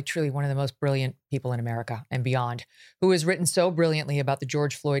 really, truly one of the most brilliant people in America and beyond, who has written so brilliantly about the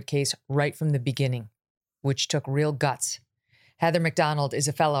George Floyd case right from the beginning, which took real guts, Heather McDonald is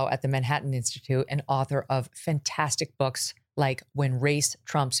a fellow at the Manhattan Institute and author of fantastic books like When Race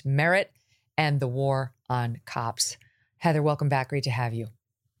Trumps Merit and The War on Cops. Heather, welcome back. Great to have you.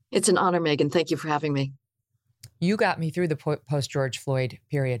 It's an honor, Megan. Thank you for having me. You got me through the post-George Floyd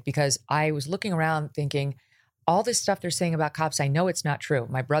period because I was looking around thinking, all this stuff they're saying about cops, I know it's not true.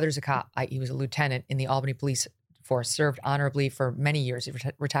 My brother's a cop. He was a lieutenant in the Albany Police Force, served honorably for many years. He's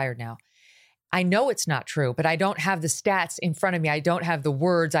retired now. I know it's not true, but I don't have the stats in front of me. I don't have the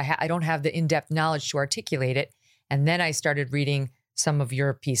words. I don't have the in-depth knowledge to articulate it. And then I started reading some of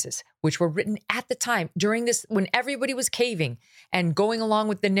your pieces, which were written at the time during this, when everybody was caving and going along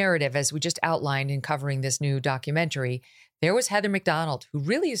with the narrative, as we just outlined in covering this new documentary. There was Heather McDonald, who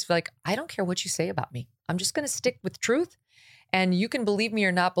really is like, I don't care what you say about me. I'm just going to stick with truth. And you can believe me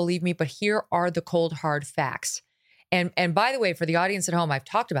or not believe me, but here are the cold, hard facts. And by the way, for the audience at home, I've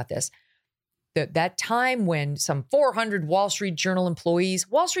talked about this. That time when some 400 Wall Street Journal employees,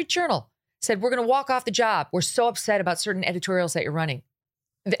 Wall Street Journal, said, we're going to walk off the job. We're so upset about certain editorials that you're running.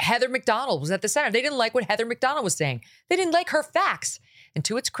 Heather McDonald was at the center. They didn't like what Heather McDonald was saying. They didn't like her facts. And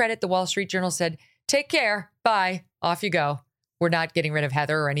to its credit, the Wall Street Journal said, take care. Bye. Off you go. We're not getting rid of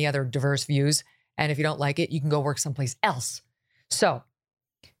Heather or any other diverse views. And if you don't like it, you can go work someplace else. So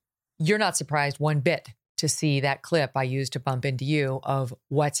you're not surprised one bit to see that clip I used to bump into you of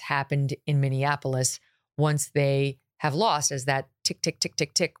what's happened in Minneapolis once they have lost, as that tick, tick, tick,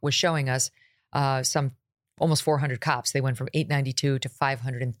 tick, tick was showing us, some almost 400 cops. They went from 892 to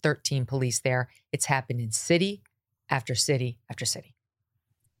 513 police there. It's happened in city after city after city.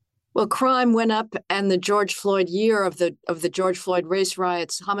 Well, crime went up, and the George Floyd year of the George Floyd race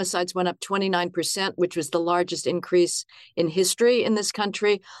riots, homicides went up 29%, which was the largest increase in history in this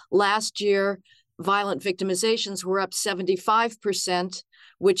country. Last year, violent victimizations were up 75%,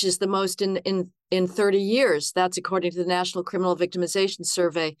 which is the most in 30 years. That's according to the National Criminal Victimization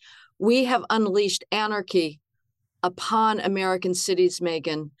Survey. We have unleashed anarchy upon American cities,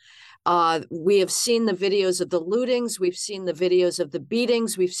 Megan. We have seen the videos of the lootings. We've seen the videos of the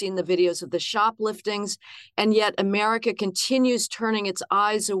beatings. We've seen the videos of the shopliftings. And yet America continues turning its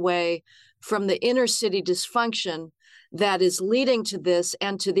eyes away from the inner city dysfunction that is leading to this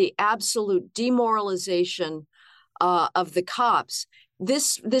and to the absolute demoralization of the cops.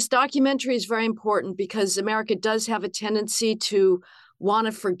 This documentary is very important because America does have a tendency to want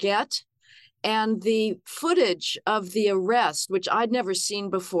to forget. And the footage of the arrest, which I'd never seen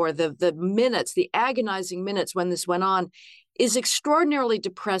before, the minutes, the agonizing minutes when this went on, is extraordinarily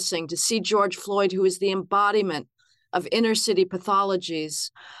depressing to see George Floyd, who is the embodiment of inner city pathologies,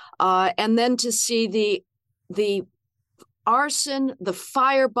 and then to see the arson, the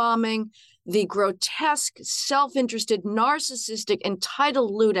firebombing, the grotesque, self-interested, narcissistic,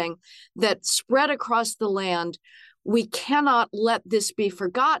 entitled looting that spread across the land. We cannot let this be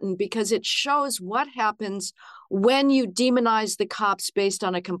forgotten because it shows what happens when you demonize the cops based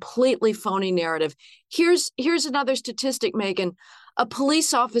on a completely phony narrative. Here's another statistic, Megan. A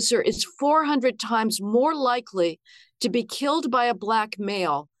police officer is 400 times more likely to be killed by a black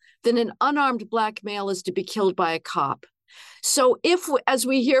male than an unarmed black male is to be killed by a cop. So if, as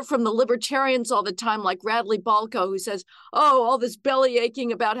we hear from the libertarians all the time, like Radley Balco, who says, oh, all this belly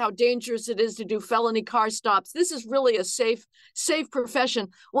aching about how dangerous it is to do felony car stops, this is really a safe profession.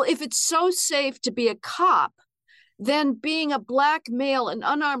 Well, if it's so safe to be a cop, then being a black male, an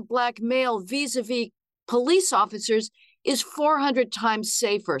unarmed black male vis-a-vis police officers is 400 times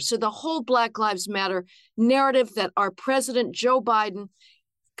safer. So the whole Black Lives Matter narrative that our president, Joe Biden,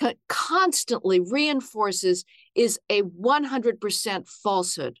 constantly reinforces is a 100%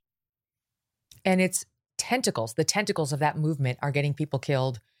 falsehood. And it's tentacles. The tentacles of that movement are getting people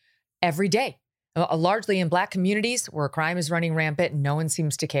killed every day, largely in Black communities where crime is running rampant and no one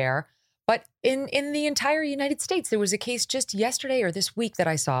seems to care. But in the entire United States, there was a case just yesterday or this week that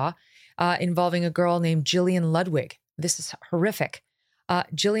I saw involving a girl named Jillian Ludwig. This is horrific.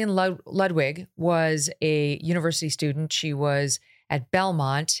 Jillian Ludwig was a university student. She was at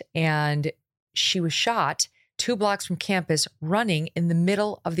Belmont, and she was shot 2 blocks from campus running in the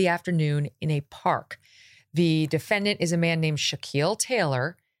middle of the afternoon in a park. The defendant is a man named Shaquille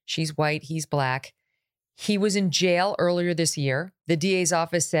Taylor. She's white, he's black. He was in jail earlier this year. The DA's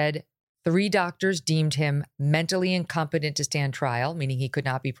office said 3 doctors deemed him mentally incompetent to stand trial, meaning he could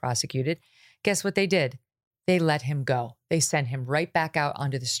not be prosecuted. Guess what they did? They let him go. They sent him right back out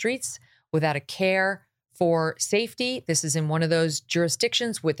onto the streets without a care for safety. This is in one of those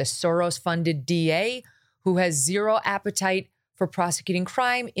jurisdictions with a Soros-funded DA who has zero appetite for prosecuting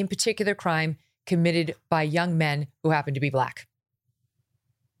crime, in particular crime committed by young men who happen to be black.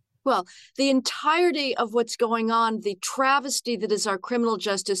 Well, the entirety of what's going on, the travesty that is our criminal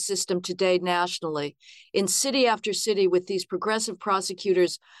justice system today nationally, in city after city, with these progressive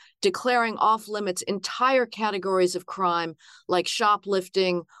prosecutors declaring off limits entire categories of crime like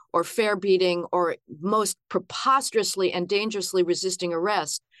shoplifting or fare beating or most preposterously and dangerously resisting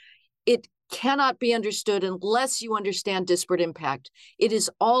arrest, it cannot be understood unless you understand disparate impact. It is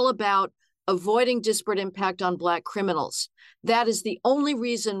all about avoiding disparate impact on Black criminals. That is the only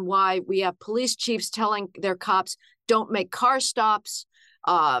reason why we have police chiefs telling their cops, don't make car stops,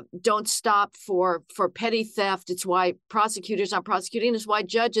 don't stop for petty theft. It's why prosecutors aren't prosecuting. It's why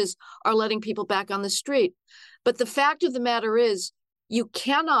judges are letting people back on the street. But the fact of the matter is, you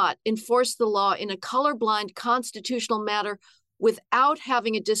cannot enforce the law in a colorblind constitutional matter without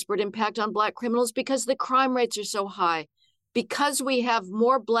having a disparate impact on Black criminals, because the crime rates are so high. Because we have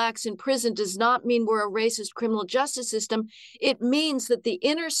more Blacks in prison does not mean we're a racist criminal justice system. It means that the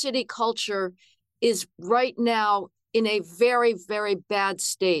inner city culture is right now in a very, very bad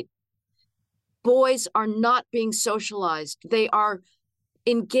state. Boys are not being socialized. They are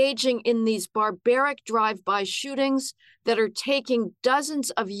engaging in these barbaric drive-by shootings that are taking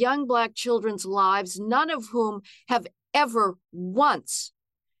dozens of young Black children's lives, none of whom have ever once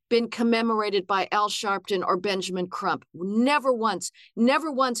been commemorated by Al Sharpton or Benjamin Crump. Never once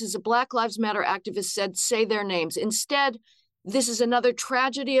has a Black Lives Matter activist said, say their names. Instead, this is another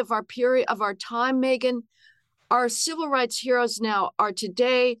tragedy of our period, of our time, Megan. Our civil rights heroes now are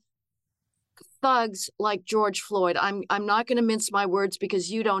today thugs like George Floyd. I'm not going to mince my words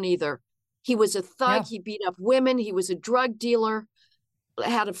because you don't either. He was a thug. Yeah. He beat up women. He was a drug dealer,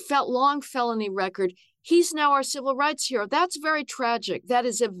 had a long felony record. He's now our civil rights hero. That's very tragic. That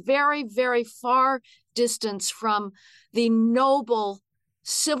is a very, very far distance from the noble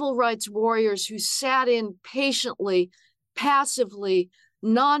civil rights warriors who sat in patiently, passively,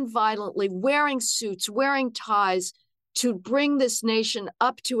 nonviolently, wearing suits, wearing ties to bring this nation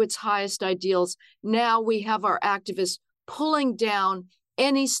up to its highest ideals. Now we have our activists pulling down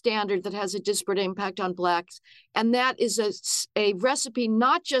any standard that has a disparate impact on Blacks. And that is a recipe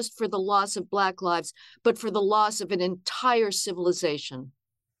not just for the loss of Black lives, but for the loss of an entire civilization.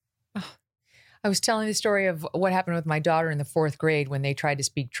 I was telling the story of what happened with my daughter in the 4th grade when they tried to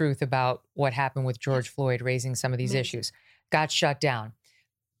speak truth about what happened with George Floyd, raising some of these issues. Got shut down.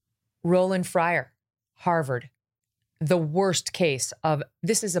 Roland Fryer, Harvard, the worst case of,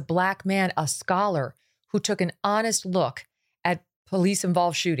 this is a Black man, a scholar, who took an honest look at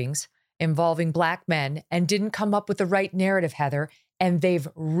police-involved shootings involving Black men and didn't come up with the right narrative, Heather, and they've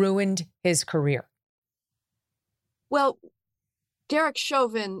ruined his career. Well, Derek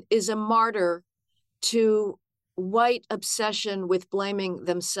Chauvin is a martyr to white obsession with blaming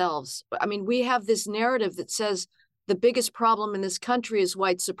themselves. I mean, we have this narrative that says the biggest problem in this country is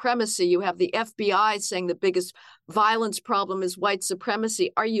white supremacy. You have the FBI saying the biggest violence problem is white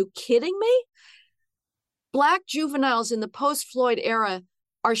supremacy. Are you kidding me? Black juveniles in the post-Floyd era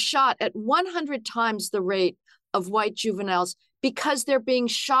are shot at 100 times the rate of white juveniles because they're being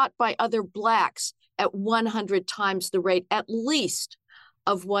shot by other Blacks at 100 times the rate, at least,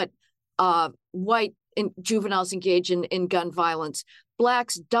 of what white juveniles engage in gun violence.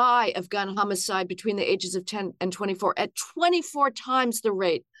 Blacks die of gun homicide between the ages of 10 and 24 at 24 times the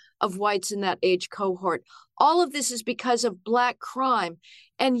rate of whites in that age cohort. All of this is because of Black crime.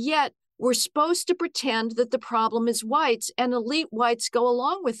 And yet, we're supposed to pretend that the problem is whites, and elite whites go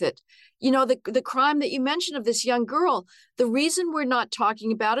along with it. You know, the crime that you mentioned of this young girl, the reason we're not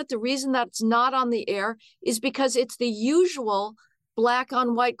talking about it, the reason that's not on the air is because it's the usual Black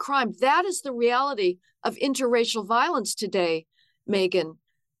on white crime. That is the reality of interracial violence today, Megan.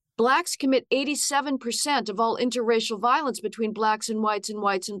 Blacks commit 87% of all interracial violence between Blacks and whites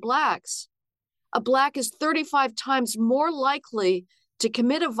and Blacks. A Black is 35 times more likely to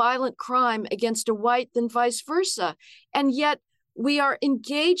commit a violent crime against a white than vice versa. And yet we are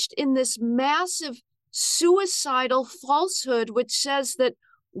engaged in this massive suicidal falsehood, which says that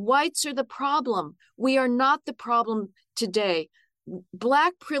whites are the problem. We are not the problem today.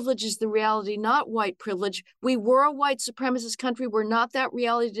 Black privilege is the reality, not white privilege. We were a white supremacist country. We're not that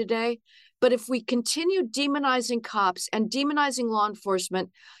reality today. But if we continue demonizing cops and demonizing law enforcement,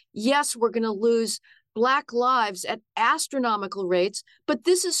 yes, we're going to lose Black lives at astronomical rates, but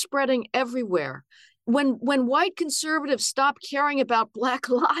this is spreading everywhere. When white conservatives stop caring about Black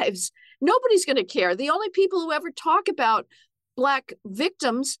lives, nobody's going to care. The only people who ever talk about Black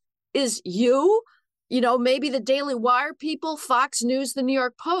victims is you know, maybe the Daily Wire people, Fox News, the New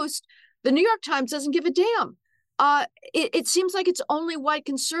York Post. The New York Times doesn't give a damn. It seems like it's only white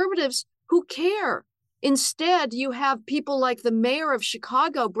conservatives who care. Instead, you have people like the mayor of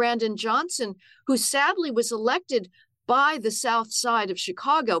Chicago, Brandon Johnson, who sadly was elected by the South Side of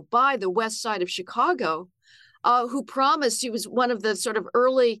Chicago, by the West Side of Chicago, who promised, he was one of the sort of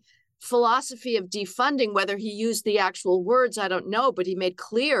early philosophy of defunding, whether he used the actual words, I don't know, but he made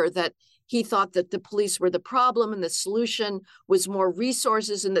clear that he thought that the police were the problem and the solution was more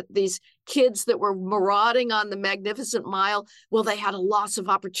resources, and that these kids that were marauding on the Magnificent Mile, well, they had a loss of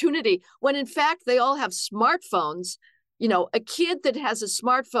opportunity, when in fact they all have smartphones. You know, a kid that has a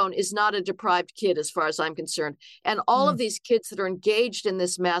smartphone is not a deprived kid as far as I'm concerned. And all of these kids that are engaged in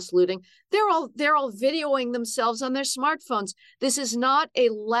this mass looting, they're all videoing themselves on their smartphones. This is not a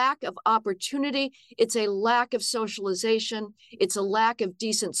lack of opportunity. It's a lack of socialization. It's a lack of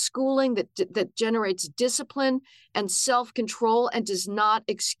decent schooling that generates discipline and self-control and does not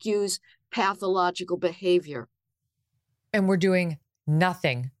excuse pathological behavior. And we're doing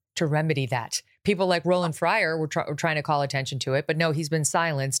nothing to remedy that. People like Roland Fryer were trying to call attention to it, but no, he's been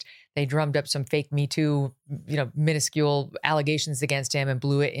silenced. They drummed up some fake Me Too, minuscule allegations against him and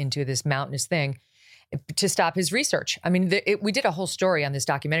blew it into this mountainous thing to stop his research. I mean, we did a whole story on this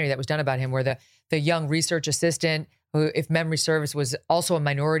documentary that was done about him, where the young research assistant, who, if memory serves, was also a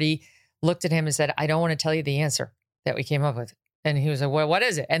minority, looked at him and said, "I don't want to tell you the answer that we came up with." And he was like, "Well, what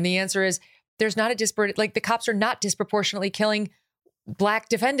is it?" And the answer is, there's not a disparate, like the cops are not disproportionately killing Black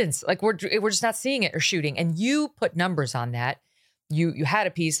defendants. Like we're just not seeing it or shooting. And you put numbers on that. You had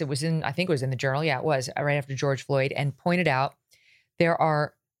a piece that was in, I think it was in the Journal. Yeah, it was right after George Floyd, and pointed out there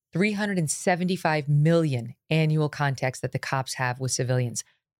are 375 million annual contacts that the cops have with civilians.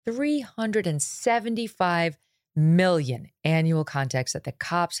 375 million annual contacts that the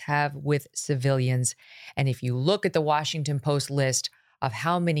cops have with civilians. And if you look at the Washington Post list of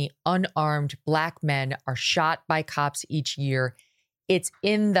how many unarmed Black men are shot by cops each year, it's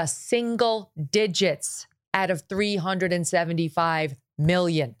in the single digits out of 375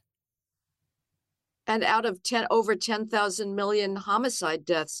 million. And out of over 10,000 million homicide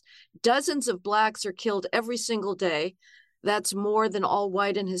deaths, dozens of Blacks are killed every single day. That's more than all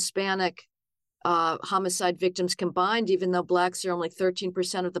white and Hispanic homicide victims combined, even though Blacks are only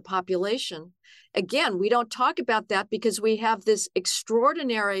 13% of the population. Again, we don't talk about that because we have this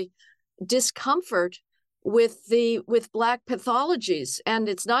extraordinary discomfort with Black pathologies. And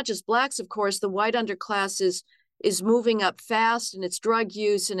it's not just Blacks, of course. The white underclass is moving up fast, and its drug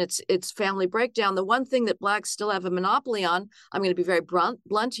use and its family breakdown. The one thing that Blacks still have a monopoly on, I'm going to be very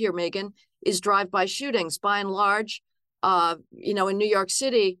blunt here, Megan, is drive-by shootings. By and large, in New York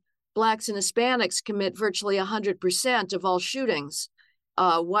City, Blacks and Hispanics commit virtually 100% of all shootings.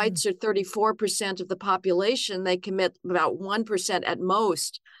 Whites are 34% of the population. They commit about 1% at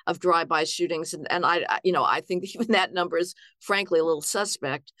most of drive-by shootings. And I think even that number is frankly a little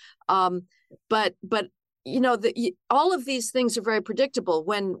suspect. But all of these things are very predictable.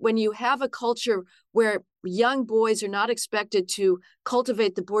 When you have a culture where young boys are not expected to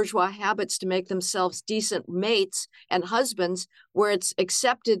cultivate the bourgeois habits to make themselves decent mates and husbands, where it's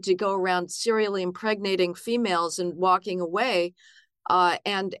accepted to go around serially impregnating females and walking away,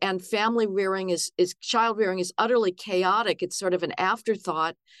 and family rearing child rearing is utterly chaotic. It's sort of an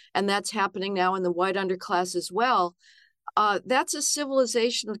afterthought, and that's happening now in the white underclass as well. That's a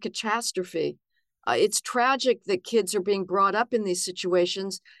civilizational catastrophe. It's tragic that kids are being brought up in these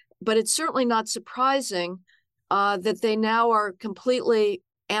situations, but it's certainly not surprising that they now are completely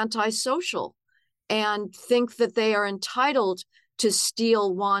antisocial and think that they are entitled to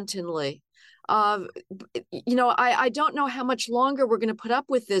steal wantonly. I don't know how much longer we're going to put up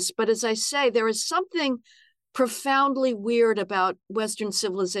with this, but as I say, there is something profoundly weird about Western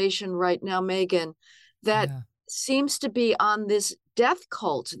civilization right now, Megan, that seems to be on this death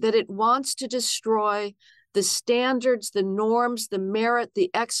cult, that it wants to destroy the standards, the norms, the merit,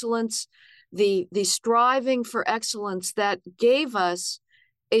 the excellence, the striving for excellence that gave us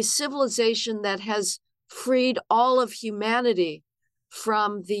a civilization that has freed all of humanity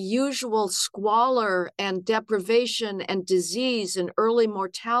from the usual squalor and deprivation and disease and early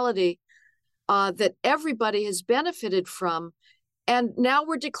mortality that everybody has benefited from. And now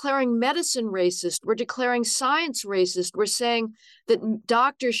we're declaring medicine racist. We're declaring science racist. We're saying that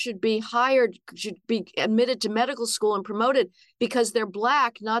doctors should be admitted to medical school and promoted because they're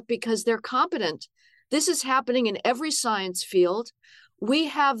Black, not because they're competent. This is happening in every science field. We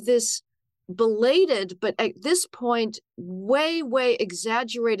have this belated, but at this point, way, way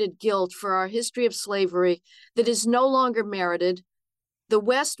exaggerated guilt for our history of slavery that is no longer merited. The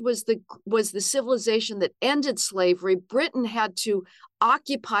West was the civilization that ended slavery. Britain had to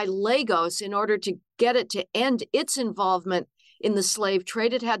occupy Lagos in order to get it to end its involvement in the slave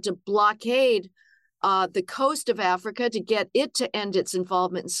trade. It had to blockade the coast of Africa to get it to end its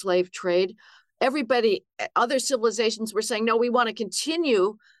involvement in slave trade. Everybody, other civilizations were saying, no, we want to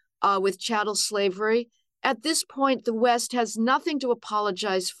continue with chattel slavery. At this point, the West has nothing to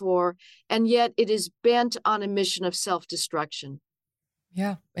apologize for, and yet it is bent on a mission of self-destruction.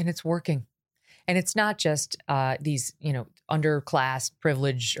 Yeah, and it's working. And it's not just these, underclass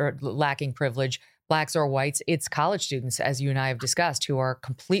privilege or lacking privilege, blacks or whites. It's college students, as you and I have discussed, who are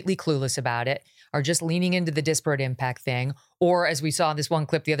completely clueless about it, are just leaning into the disparate impact thing. Or as we saw in this one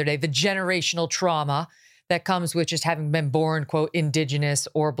clip the other day, the generational trauma that comes with just having been born, quote, indigenous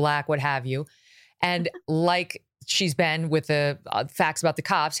or black, what have you. And like she's been with the facts about the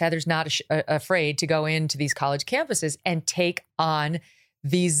cops, Heather's not afraid to go into these college campuses and take on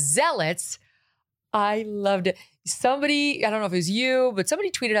these zealots. I loved it. Somebody, I don't know if it was you, but somebody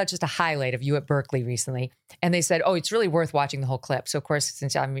tweeted out just a highlight of you at Berkeley recently. And they said, oh, it's really worth watching the whole clip. So, of course,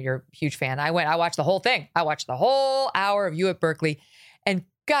 since I'm your huge fan, I watched the whole thing. I watched the whole hour of you at Berkeley. And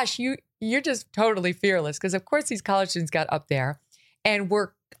gosh, you're just totally fearless. Because, of course, these college students got up there and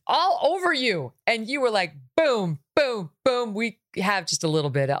were all over you. And you were like, boom, boom, boom. We have just a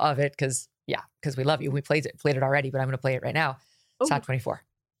little bit of it because we love you. We played it already, but I'm going to play it right now. It's Hot 24.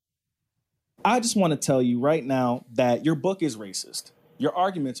 I just want to tell you right now that your book is racist. Your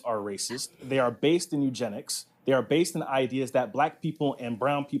arguments are racist. They are based in eugenics. They are based in ideas that black people and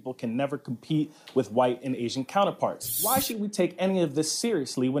brown people can never compete with white and Asian counterparts. Why should we take any of this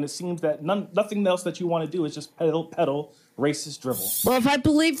seriously when it seems that nothing else that you want to do is just peddle racist drivel? Well, if I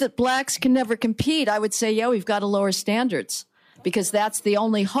believe that blacks can never compete, I would say, yeah, we've got to lower standards because that's the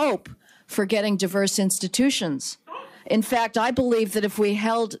only hope for getting diverse institutions. In fact, I believe that if we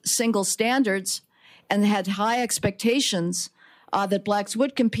held single standards and had high expectations, that blacks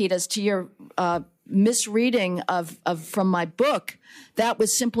would compete. As to your misreading of from my book, that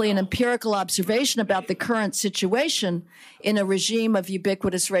was simply an empirical observation about the current situation in a regime of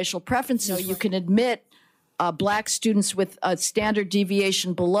ubiquitous racial preferences. So you can admit black students with a standard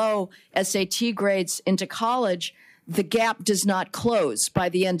deviation below SAT grades into college. The gap does not close by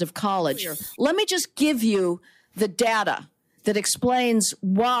the end of college. Let me just give you the data that explains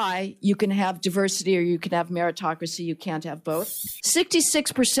why you can have diversity or you can have meritocracy. You can't have both.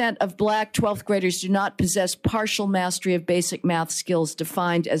 66% of black 12th graders do not possess partial mastery of basic math skills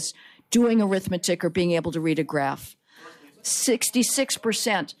defined as doing arithmetic or being able to read a graph.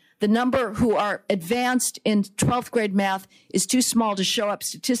 66%. The number who are advanced in 12th grade math is too small to show up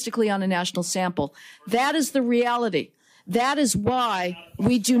statistically on a national sample. That is the reality. That is why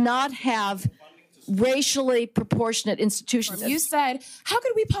we do not have racially proportionate institutions. You said, how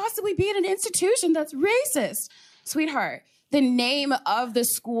could we possibly be in an institution that's racist? Sweetheart, the name of the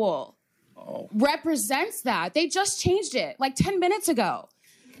school represents that. They just changed it like 10 minutes ago.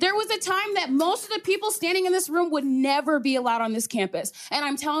 There was a time that most of the people standing in this room would never be allowed on this campus. And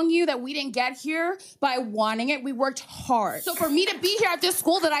I'm telling you that we didn't get here by wanting it. We worked hard. So for me to be here at this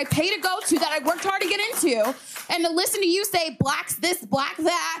school that I pay to go to, that I worked hard to get into, and to listen to you say blacks this, black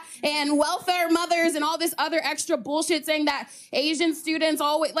that, and welfare mothers and all this other extra bullshit saying that Asian students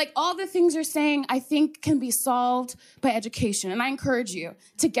always, like all the things you're saying, I think can be solved by education. And I encourage you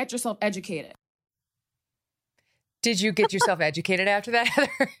to get yourself educated. Did you get yourself educated after that,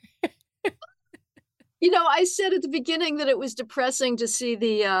 Heather? I said at the beginning that it was depressing to see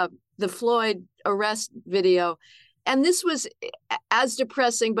the Floyd arrest video. And this was as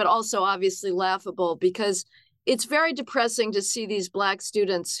depressing, but also obviously laughable, because it's very depressing to see these black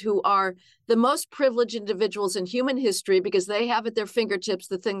students who are the most privileged individuals in human history because they have at their fingertips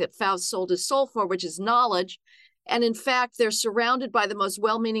the thing that Faust sold his soul for, which is knowledge. And in fact, they're surrounded by the most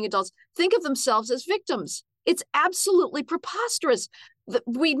well-meaning adults. Think of themselves as victims. It's absolutely preposterous.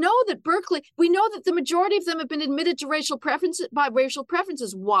 We know that Berkeley, we know that the majority of them have been admitted to racial preferences by racial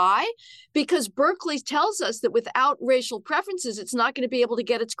preferences. Why? Because Berkeley tells us that without racial preferences, it's not going to be able to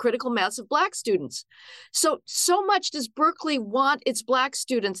get its critical mass of black students. So much does Berkeley want its black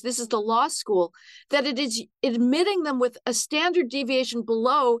students, this is the law school, that it is admitting them with a standard deviation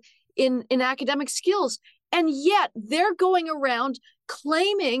below in academic skills. And yet they're going around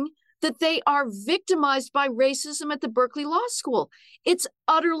claiming that they are victimized by racism at the Berkeley Law School. It's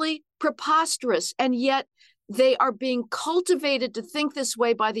utterly preposterous, and yet they are being cultivated to think this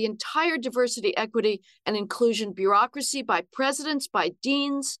way by the entire diversity, equity, and inclusion bureaucracy, by presidents, by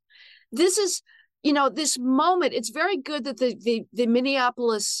deans. This is, this moment, it's very good that the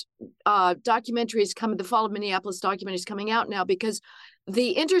Minneapolis documentary is coming, the Fall of Minneapolis documentary is coming out now, because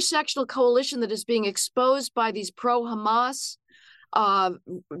the intersectional coalition that is being exposed by these pro-Hamas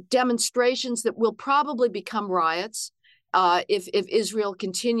demonstrations that will probably become riots, if Israel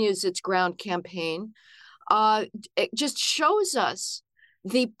continues its ground campaign. It just shows us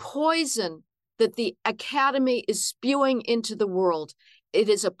the poison that the academy is spewing into the world. It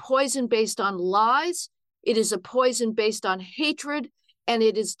is a poison based on lies. It is a poison based on hatred, and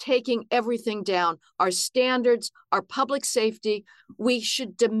it is taking everything down. Our standards, our public safety. We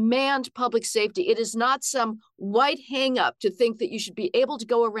should demand public safety. It is not some white hang-up to think that you should be able to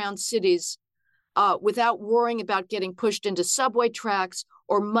go around cities without worrying about getting pushed into subway tracks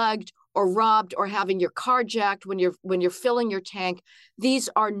or mugged or robbed or having your car jacked when you're filling your tank. These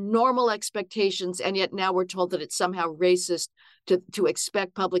are normal expectations, and yet now we're told that it's somehow racist to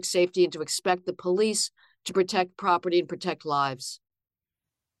expect public safety and to expect the police to protect property and protect lives.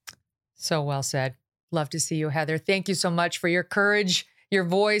 So well said. Love to see you, Heather. Thank you so much for your courage, your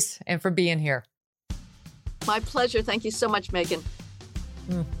voice, and for being here. My pleasure. Thank you so much, Megan.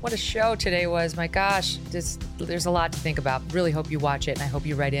 What a show today was. My gosh, there's a lot to think about. Really hope you watch it, and I hope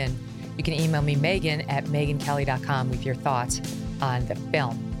you write in. You can email me, Megan@megankelly.com, with your thoughts on the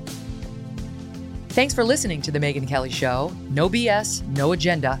film. Thanks for listening to The Megyn Kelly Show. No BS, no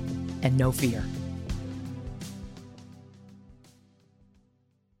agenda, and no fear.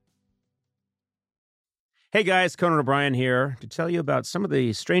 Hey guys, Conan O'Brien here to tell you about some of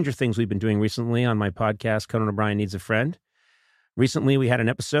the stranger things we've been doing recently on my podcast, Conan O'Brien Needs a Friend. Recently, we had an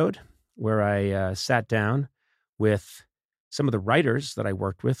episode where I sat down with some of the writers that I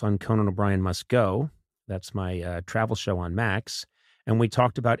worked with on Conan O'Brien Must Go. That's my travel show on Max. And we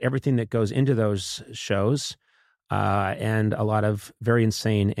talked about everything that goes into those shows and a lot of very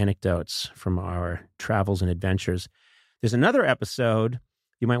insane anecdotes from our travels and adventures. There's another episode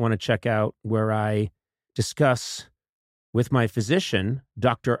you might want to check out where I discuss with my physician,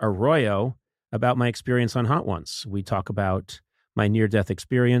 Dr. Arroyo, about my experience on Hot Ones. We talk about my near-death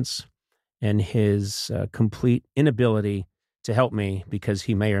experience and his complete inability to help me because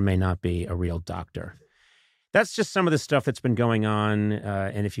he may or may not be a real doctor. That's just some of the stuff that's been going on,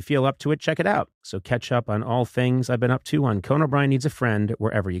 and if you feel up to it, check it out. So catch up on all things I've been up to on Conan O'Brien Needs a Friend,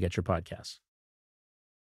 wherever you get your podcasts.